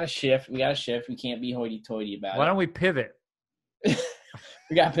 we got to shift. We can't be hoity-toity about it. Why don't we pivot? We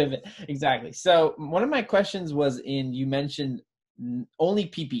got to pivot. Exactly. So one of my questions was you mentioned only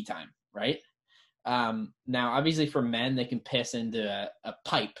pee time, right? Now, obviously for men, they can piss into a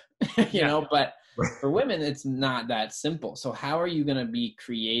pipe, you know, but for women, it's not that simple. So how are you going to be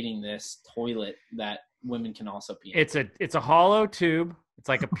creating this toilet that women can also pee in? It's a hollow tube. It's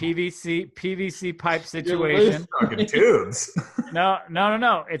like a PVC pipe situation. Talking tubes. No.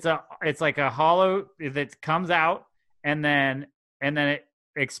 It's like a hollow that comes out and then it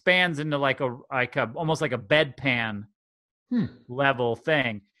expands into like a almost like a bedpan level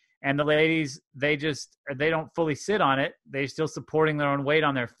thing. And the ladies, they don't fully sit on it. They're still supporting their own weight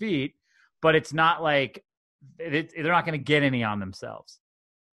on their feet, but it's not like they're not going to get any on themselves.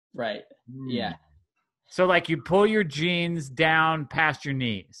 Right. Yeah. So like you pull your jeans down past your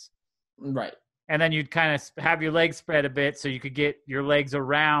knees. Right. And then you'd kind of have your legs spread a bit so you could get your legs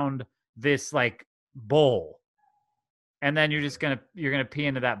around this like bowl. And then you're going to pee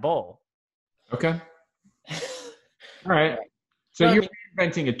into that bowl. Okay. All right. So you're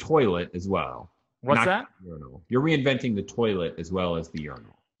reinventing a toilet as well. What's that? Urinal. You're reinventing the toilet as well as the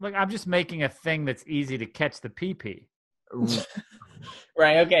urinal. Look, I'm just making a thing that's easy to catch the pee-pee.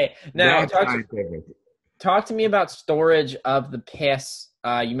 Right. Okay. Now talk to me about storage of the piss.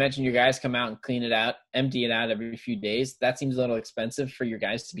 You mentioned your guys come out and clean it out, empty it out every few days. That seems a little expensive for your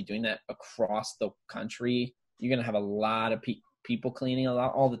guys to be doing that across the country. You're going to have a lot of people cleaning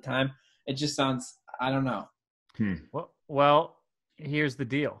all the time. It just sounds, I don't know. Well, here's the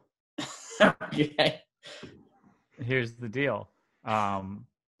deal. Okay. Here's the deal.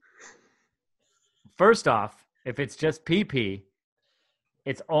 First off, if it's just pee-pee,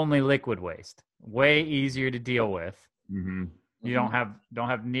 it's only liquid waste. Way easier to deal with. Mm-hmm. You don't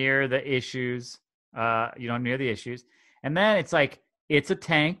have near the issues. And then it's like it's a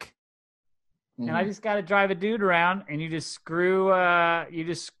tank, and I just got to drive a dude around, and you just screw.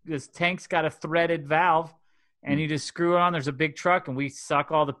 This tank's got a threaded valve, and you just screw it on. There's a big truck, and we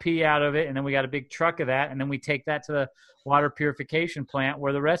suck all the pee out of it, and then we got a big truck of that, and then we take that to the water purification plant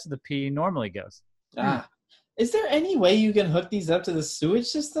where the rest of the pee normally goes. Is there any way you can hook these up to the sewage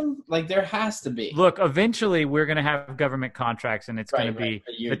system? Like, there has to be. Look, eventually we're going to have government contracts, and it's going to be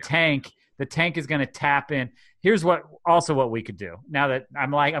the tank. The tank is going to tap in. Here's what we could do. Now that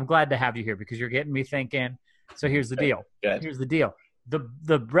I'm glad to have you here because you're getting me thinking. So here's the deal. Good. Here's the deal.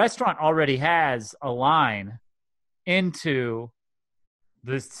 The restaurant already has a line into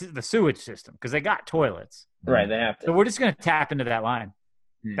the sewage system because they got toilets. Right, they have to. So we're just going to tap into that line.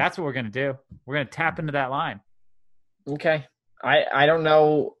 That's what we're going to do. We're going to tap into that line. Okay. I don't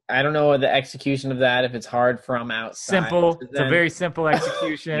know the execution of that, if it's hard from outside. Simple. It's a very simple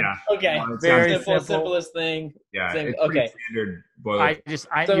execution. Yeah. Okay. Very simple. Simplest thing. Yeah. It's okay. Standard boiled.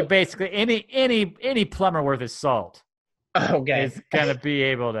 You basically any plumber worth his salt. Okay. Is gonna be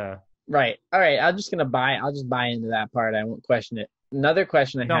able to. Right. All right. I'll just buy into that part. I won't question it. Another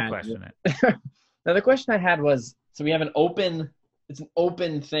question Don't question it. Another question I had was, so we have an open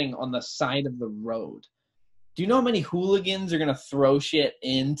thing on the side of the road. Do you know how many hooligans are going to throw shit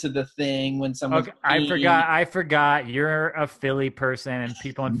into the thing when someone's peeing? I forgot. You're a Philly person, and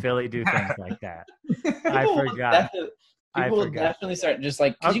people in Philly do things like that. I forgot. People will definitely start just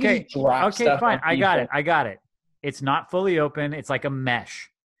like, you can just drop okay, stuff fine. on I got it. It's not fully open. It's like a mesh.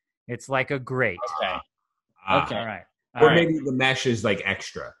 It's like a grate. Okay. Okay. All right. Or maybe the mesh is like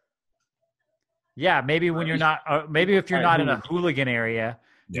extra. Yeah, maybe when you're not, maybe if you're not in a hooligan area,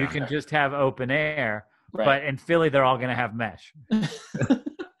 you can just have open air. Right. But in Philly, they're all going to have mesh. This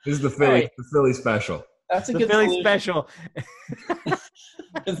is the Philly special. That's a the good Philly solution. special.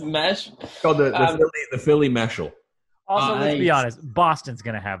 It's mesh. It's called the Philly Meshel. Also, let's be Nice. honest. Boston's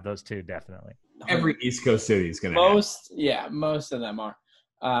going to have those too, definitely. Every East Coast city is going to have. Most of them are.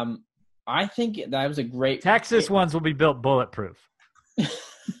 I think that was a great. Texas ones will be built bulletproof. Just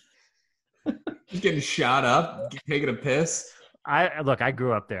getting shot up, taking a piss. I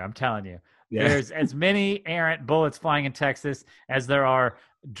grew up there. I'm telling you. Yeah. There's as many errant bullets flying in Texas as there are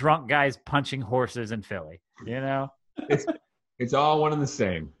drunk guys punching horses in Philly. You know? It's all one and the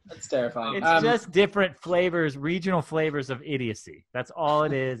same. That's terrifying. It's just different flavors, regional flavors of idiocy. That's all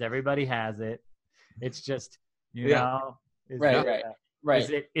it is. Everybody has it. It's just, you know. Right.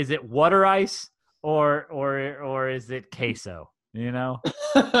 Is it water ice or is it queso? You know?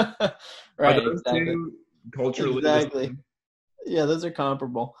 Right. Are those Exactly. two culturally the Exactly. same? Yeah, those are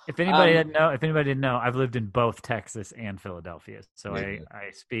comparable. If anybody didn't know, I've lived in both Texas and Philadelphia, so Yeah.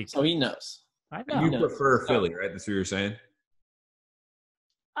 I speak. So he knows. I You know. prefer Philly, right? That's what you're saying.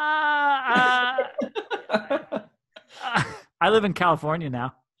 I live in California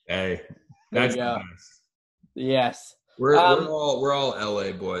now. Hey, There that's you the go. best. Yes. We're all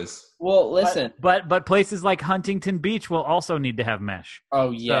LA boys. Well, listen. But places like Huntington Beach will also need to have mesh.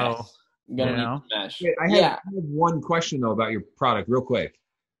 Oh yes. So, I'm gonna you need know. the mesh. I have one question though about your product, real quick.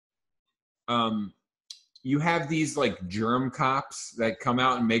 You have these like germ cops that come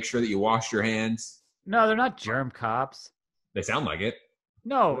out and make sure that you wash your hands. No, they're not germ cops. They sound like it.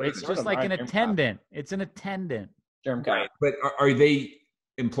 No, it's Sort just of like are an germ attendant. It's an attendant. Germ cop. But are they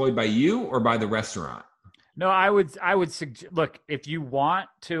employed by you or by the restaurant? No, I would suggest. Look, if you want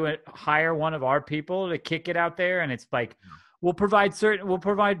to hire one of our people to kick it out there, and it's like, we'll provide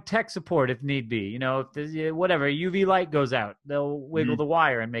tech support if need be. You know, if there's, whatever UV light goes out, they'll wiggle the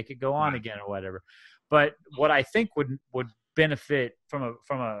wire and make it go on again or whatever. But what I think would benefit from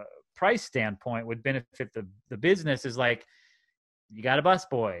a price standpoint would benefit the business is like, you got a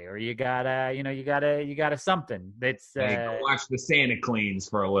busboy or you got a something that's Hey, go watch the Santa cleans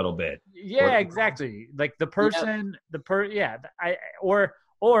for a little bit. yeah, exactly. Like the person, or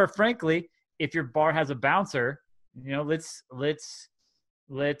frankly, if your bar has a bouncer, you know, let's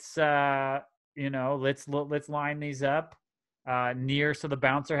line these up near so the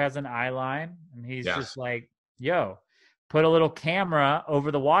bouncer has an eye line and he's just like, yo, put a little camera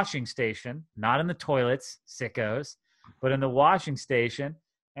over the washing station, not in the toilets, sickos, but in the washing station,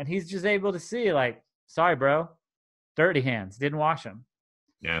 and he's just able to see like, sorry, bro, dirty hands, didn't wash them.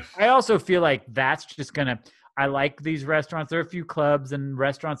 Yeah. I also feel like that's just I like these restaurants. There are a few clubs and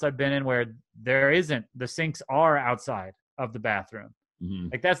restaurants I've been in where the sinks are outside of the bathroom. Mm-hmm.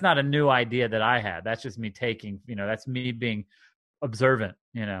 Like that's not a new idea that I had. That's just me that's me being observant,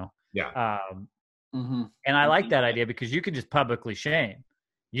 you know? Yeah. And I like that idea because you can just publicly shame.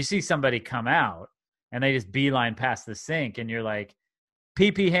 You see somebody come out and they just beeline past the sink and you're like,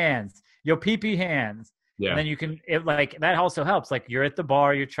 pee-pee hands, yo, pee-pee hands. Yeah. And then that also helps. Like you're at the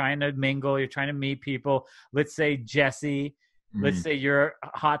bar, you're trying to mingle, you're trying to meet people. Let's say Jesse, let's say you're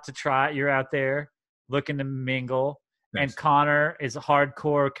hot to try, you're out there looking to mingle. Thanks. And Connor is a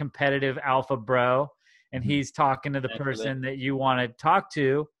hardcore competitive alpha bro. And he's talking to the person that you want to talk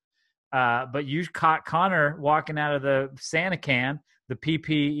to. But you caught Connor walking out of the Santa can, the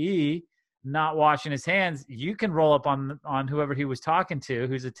PPE, not washing his hands. You can roll up on whoever he was talking to,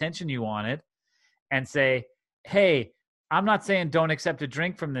 whose attention you wanted, and say, hey, I'm not saying don't accept a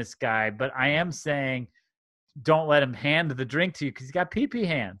drink from this guy, but I am saying don't let him hand the drink to you because he's got pee-pee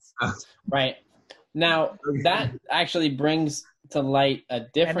hands. Right. Now, that actually brings to light a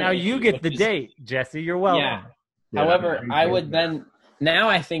different... And now you get the date, Jesse. You're welcome. Yeah. However, I would then... Now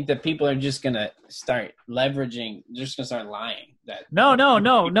I think that people are just going to start leveraging, just going to start lying. No.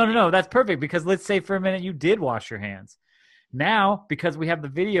 That's perfect because let's say for a minute you did wash your hands. Now, because we have the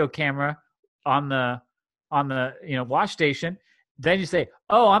video camera on the wash station, then you say,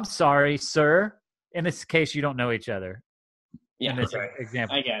 "Oh, I'm sorry, sir." In this case, you don't know each other. Yeah, in this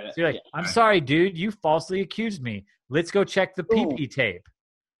example, I get it. So you're like, "I'm sorry, dude. You falsely accused me. Let's go check the PP tape."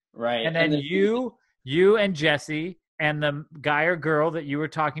 Right, and then you and Jesse and the guy or girl that you were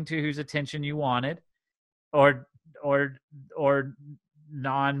talking to, whose attention you wanted, or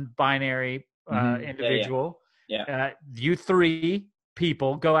non-binary individual. Yeah. You three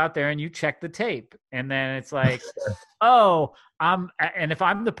people go out there and you check the tape, and then it's like, oh, and if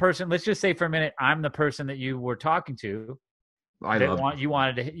I'm the person, let's just say for a minute, I'm the person that you were talking to. You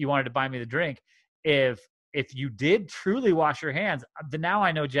wanted to buy me the drink. If you did truly wash your hands, then now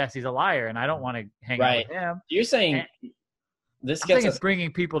I know Jesse's a liar, and I don't want to hang out with him. You're saying This I gets think us it's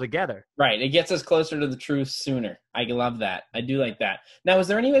bringing people together. right. It gets us closer to the truth sooner. I love that. I do like that. Now, is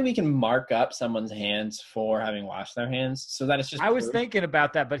there any way we can mark up someone's hands for having washed their hands so that it's just? I was proof? thinking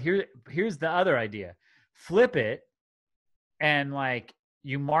about that, but here's the other idea. Flip it, and like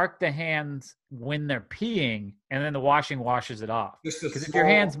you mark the hands when they're peeing, and then the washing washes it off. Just a Because if your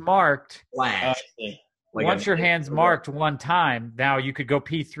small hand's marked, I flash. see. Like once a- your hand's marked one time, now you could go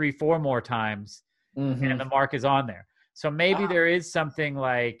pee 3-4 more times, Mhm. and the mark is on there. So maybe there is something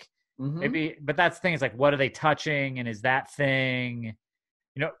like Mhm. maybe, but that's the thing is like, what are they touching, and is that thing,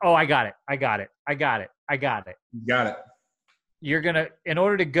 oh, I got it. Got it. You're gonna, in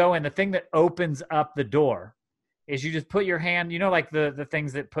order to go in, the thing that opens up the door is you just put your hand, like the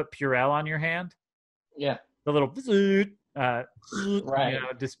things that put Purell on your hand, Yeah. the little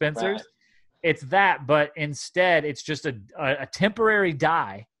Right. dispensers. Right. It's that, but instead it's just a temporary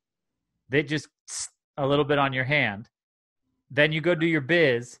dye that just a little bit on your hand. Then you go do your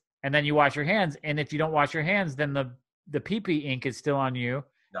biz, and then you wash your hands. And if you don't wash your hands, then the pee-pee ink is still on you,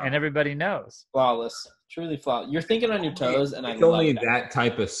 and everybody knows. Flawless. Truly flawless. You're thinking on your toes, and I It's love only that. that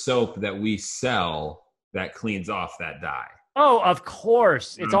type of soap that we sell that cleans off that dye. Oh, of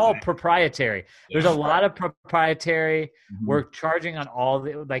course. It's all Okay. proprietary. There's a lot of proprietary. Mhm. We're charging on all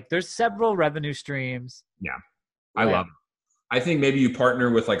there's several revenue streams. I love it. I think maybe you partner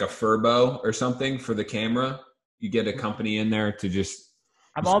with like a Furbo or something for the camera. You get a company in there to just.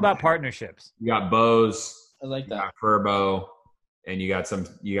 I'm all about partnerships. You got Bose, I like you that. got Furbo, and you got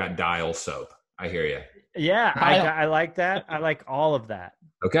Dial soap. I hear you. Yeah, I like that. I like all of that.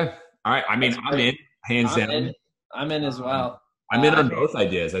 Okay. All right. I mean, That's I'm in, hands down. I'm in as well. I'm in on both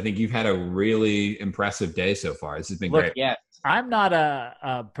ideas. I think you've had a really impressive day so far. This has been Look, great. Yeah. I'm not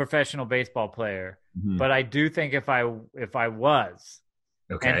a professional baseball player, Mhm. but I do think if I was,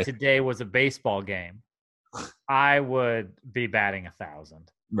 Okay. and today was a baseball game, I would be batting 1,000.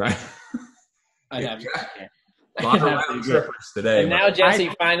 Right. I'd have A lot of round trippers today. And now Jesse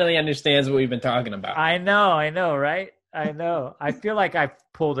finally understands what we've been talking about. I know, right? I know. I feel like I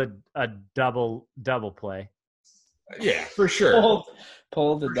pulled a double play. Yeah, for sure.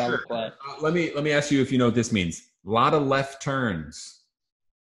 Pull the For double sure. play. Let me ask you if you know what this means. A lot of left turns.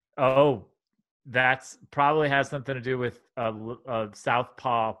 Oh, that's probably has something to do with a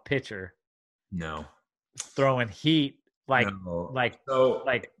southpaw pitcher No. throwing heat No. like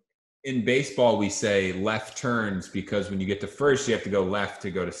In baseball, we say left turns because when you get to first, you have to go left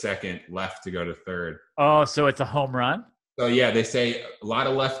to go to second, left to go to third. Oh, so it's a home run? So yeah, they say a lot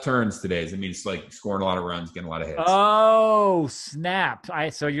of left turns today. It means like scoring a lot of runs, getting a lot of hits. Oh, snap.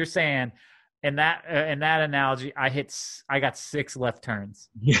 So you're saying in that analogy, I got 6 left turns.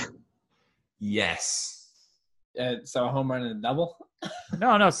 Yeah. Yes. So a home run and a double?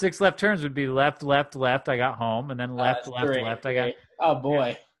 No, 6 left turns would be left, left, left. I got home, and then left, That's left, great. left. I got. Oh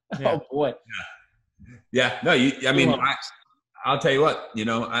boy. Yeah. Oh boy. Yeah. No, I'll tell you what,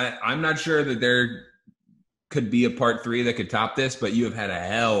 I'm not sure that there could be a part 3 that could top this, but you have had a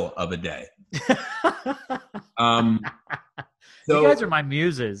hell of a day. So You guys are my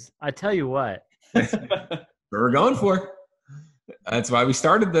muses. I tell you what. what we're going for. That's why we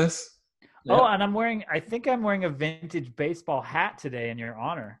started this. Yeah. Oh, and I think I'm wearing a vintage baseball hat today in your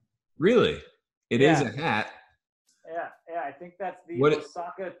honor. Really? It is Yeah. a hat. Yeah, I think that's the What-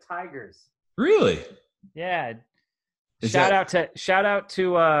 Osaka Tigers. Really? Yeah. Is Shout out to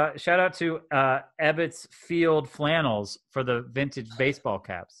Ebbets Field Flannels for the vintage baseball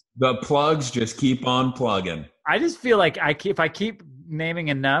caps. The plugs just keep on plugging. I just feel like if I keep naming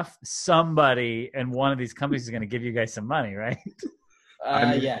enough, somebody in one of these companies is going to give you guys some money, right?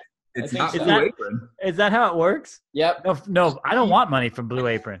 I mean, Yeah. It's I not think Blue so. Apron. Is that how it works? Yep. No, I don't want money from Blue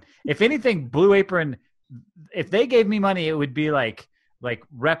Apron. If anything, Blue Apron, if they gave me money, it would be like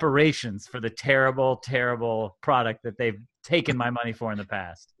reparations for the terrible, terrible product that they've taken my money for in the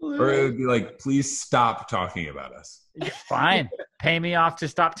past. Or it would be like, please stop talking about us. Fine. Pay me off to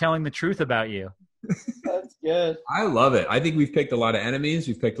stop telling the truth about you. That's good. I love it. I think we've picked a lot of enemies.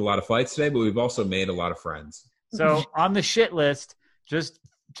 We've picked a lot of fights today, but we've also made a lot of friends. So on the shit list, just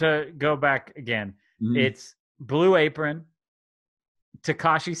to go back again, Mhm. it's Blue Apron,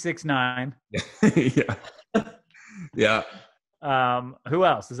 Tekashi 6ix9ine. Yeah. Who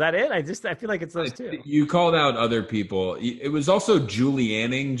else? Is that it? I feel like it's those two. You called out other people. It was also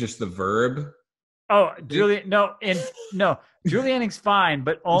Julianning, just the verb. Oh, Julianning's fine,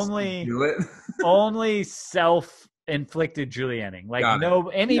 but only Do it. only self-inflicted Julianning. Like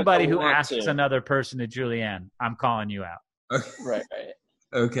Got anybody who want asks to. another person to Julianne, I'm calling you out. Right.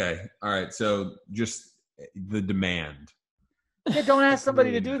 Okay. All right. So just the demand. Yeah, don't ask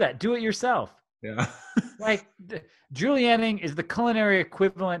somebody to do that. Do it yourself. Yeah. Like, julienning is the culinary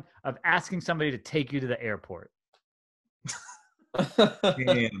equivalent of asking somebody to take you to the airport.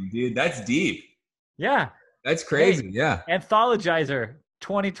 Damn, dude, that's deep. Yeah. That's crazy. Hey, yeah. Anthologizer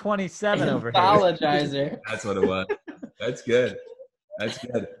 2027 over here. Anthologizer. That's what it was. That's good. That's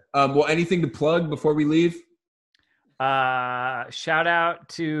good. Well, anything to plug before we leave? Shout out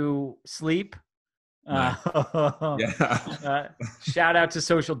to sleep. Nice. Yeah. Shout out to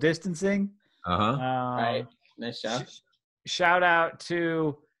social distancing. Uh-huh. Right. Nice job. Shout out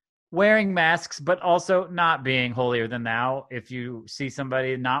to wearing masks, but also not being holier than thou if you see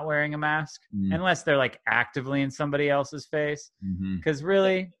somebody not wearing a mask, unless they're like actively in somebody else's face. Because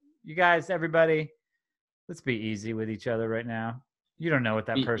really, you guys, everybody, let's be easy with each other right now. You don't know what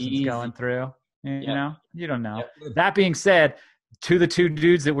that person's going through. You know, you don't know. Yep. That being said, to the two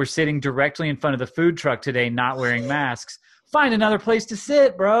dudes that were sitting directly in front of the food truck today, not wearing masks, find another place to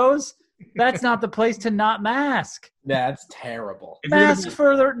sit, bros. That's not the place to not mask. That's terrible. Unmask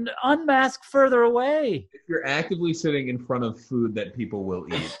further away. If you're actively sitting in front of food that people will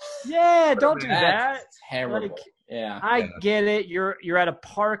eat. Yeah, don't do that. Terrible. Like, yeah. I get it. You're at a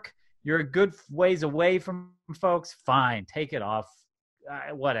park. You're a good ways away from folks. Fine. Take it off.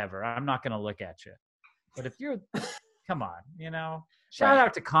 Whatever. I'm not going to look at you. But if you're, come on, you know, shout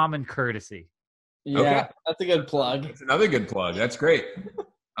out to common courtesy. Yeah, okay. That's a good plug. That's another good plug. That's great.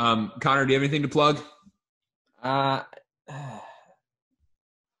 Connor, do you have anything to plug? No.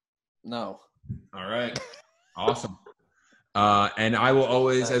 All right. Awesome. And I will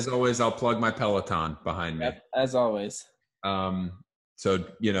always, as always, I'll plug my Peloton behind me. Yep, as always. So,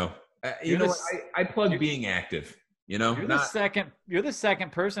 you know what? I plug being active, you know, you're the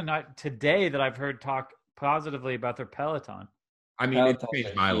second person today that I've heard talk positively about their Peloton. I mean, it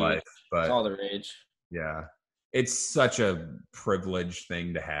changed my life, but it's all the rage. Yeah. It's such a privileged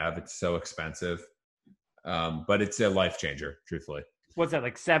thing to have. It's so expensive. But it's a life changer, truthfully. What's that,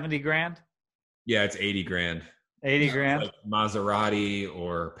 like 70 grand? Yeah, it's 80 grand. 80 grand? Like Maserati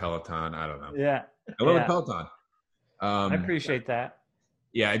or Peloton. I don't know. Yeah. I love Peloton. I appreciate that.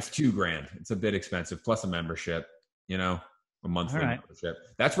 Yeah, it's $2,000. It's a bit expensive, plus a membership, you know, a monthly membership.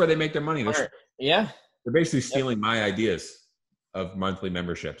 That's where they make their money. They're basically stealing my ideas of monthly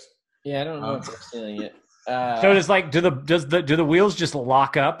memberships. Yeah, I don't know if they're stealing it. So it's like, do the wheels just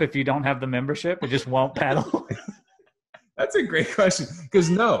lock up if you don't have the membership? It just won't pedal? That's a great question. Because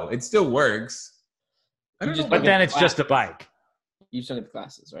no, it still works. But then it's just a bike. You still get the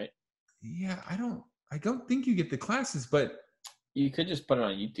classes, right? Yeah, I don't think you get the classes, but you could just put it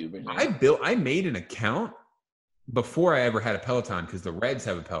on YouTube. I made an account before I ever had a Peloton because the Reds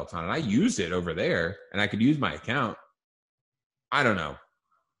have a Peloton, and I used it over there, and I could use my account. I don't know.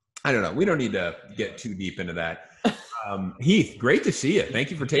 We don't need to get too deep into that. Heath, great to see you.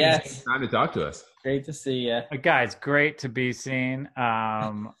 Thank you for taking some time to talk to us. Great to see you. Guys, great to be seen.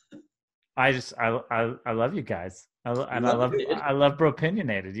 I love you guys. I love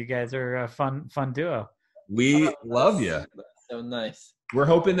Bropinionated. You guys are a fun duo. We love you. So nice. We're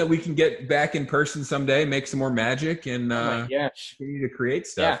hoping that we can get back in person someday, make some more magic, and continue to create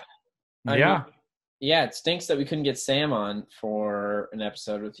stuff. Yeah, it stinks that we couldn't get Sam on for an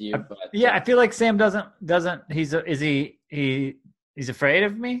episode with you. But I feel like Sam doesn't. He's afraid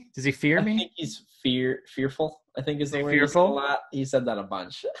of me. Does he fear me? I think he's fearful. I think is the word. Fearful? A lot. He said that a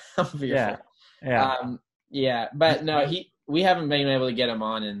bunch. I'm fearful. Yeah. But no, we haven't been able to get him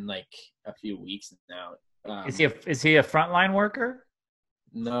on in like a few weeks now. Is he a frontline worker?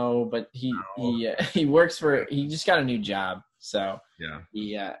 No, but he works for. He just got a new job. So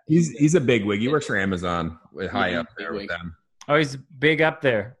he's a big wig. He works for Amazon, high up there with them. Oh, he's big up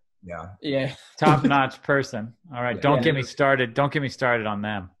there. Yeah. Top notch person. All right, don't get me started. Don't get me started on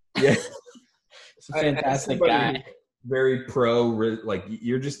them. Yeah, it's a fantastic guy. Very pro. Like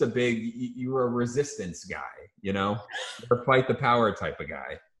you're just you're a resistance guy. You know, you're a fight the power type of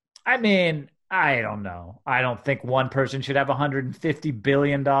guy. I mean, I don't know. I don't think one person should have $150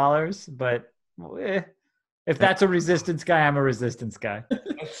 billion, but. If that's a resistance guy, I'm a resistance guy.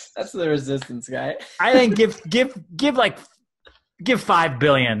 That's the resistance guy. I think give $5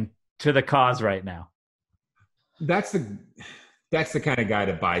 billion to the cause right now. That's the kind of guy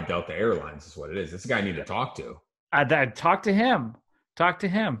to buy Delta Airlines is what it is. This guy I need to talk to. Talk to him.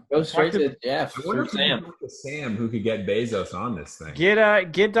 Go straight to I wonder if Sam who could get Bezos on this thing.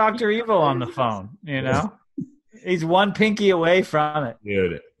 Get Dr. Evil on the phone. You know, he's one pinky away from it.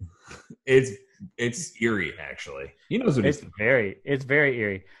 Dude, it's eerie, actually. He knows what it's very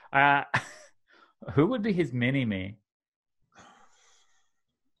eerie. Who would be his mini-me? I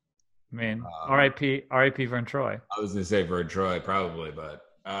mean, R.I.P. Vern Troy. I was going to say Vern Troy, probably, but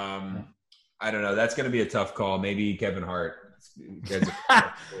I don't know. That's going to be a tough call. Maybe Kevin Hart.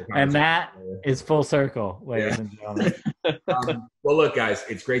 And that is full circle, ladies and gentlemen. Well, look, guys,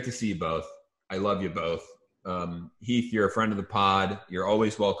 it's great to see you both. I love you both. Heath, you're a friend of the pod. You're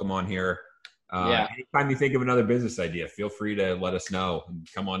always welcome on here. Anytime you think of another business idea, feel free to let us know and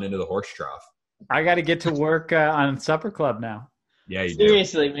come on into the horse trough. I got to get to work on Supper Club now. Yeah, you do.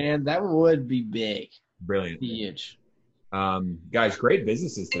 Seriously, man, that would be big. Brilliant. Huge. Guys, great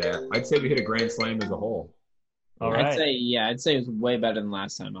businesses today. I'd say we hit a grand slam as a whole. All right. I'd say it was way better than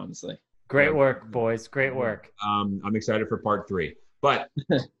last time, honestly. Great work, boys. Great work. I'm excited for part 3. But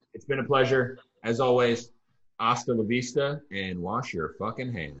it's been a pleasure. As always, hasta la vista and wash your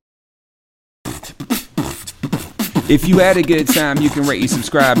fucking hands. If you had a good time, you can rate and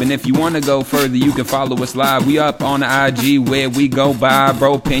subscribe. And if you want to go further, you can follow us live. We up on the IG where we go by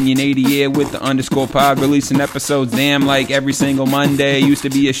Bro Opinionated, yeah, with the _pod. Releasing episodes, damn, like every single Monday. Used to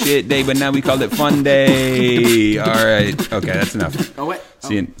be a shit day, but now we call it fun day. All right. Okay, that's enough. Oh, wait.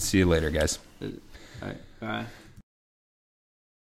 See you later, guys. All right. Bye.